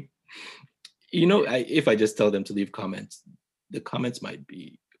 That's funny. If I just tell them to leave comments, the comments might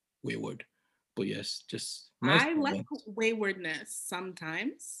be wayward. But yes, just nice I like waywardness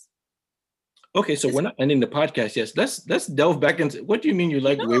sometimes. Okay, so we're not ending the podcast. Yes, let's delve back into. What do you mean you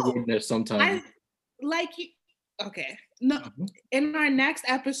like waywardness sometimes? Okay. No, in our next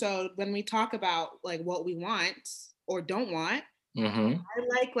episode, when we talk about like what we want or don't want, I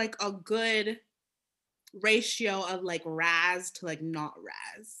like a good ratio of like Raz to like not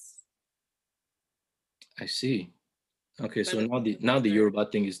Raz. I see. Okay, so now the Yoruba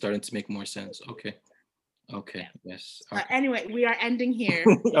thing is starting to make more sense. Okay, yes. Okay. Anyway, we are ending here.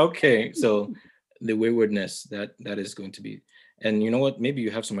 Okay, so the waywardness that is going to be, and you know what? Maybe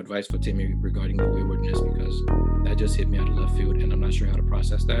you have some advice for Timmy regarding the waywardness because that just hit me out of left field, and I'm not sure how to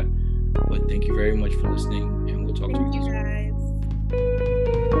process that. But thank you very much for listening, and we'll talk to you guys.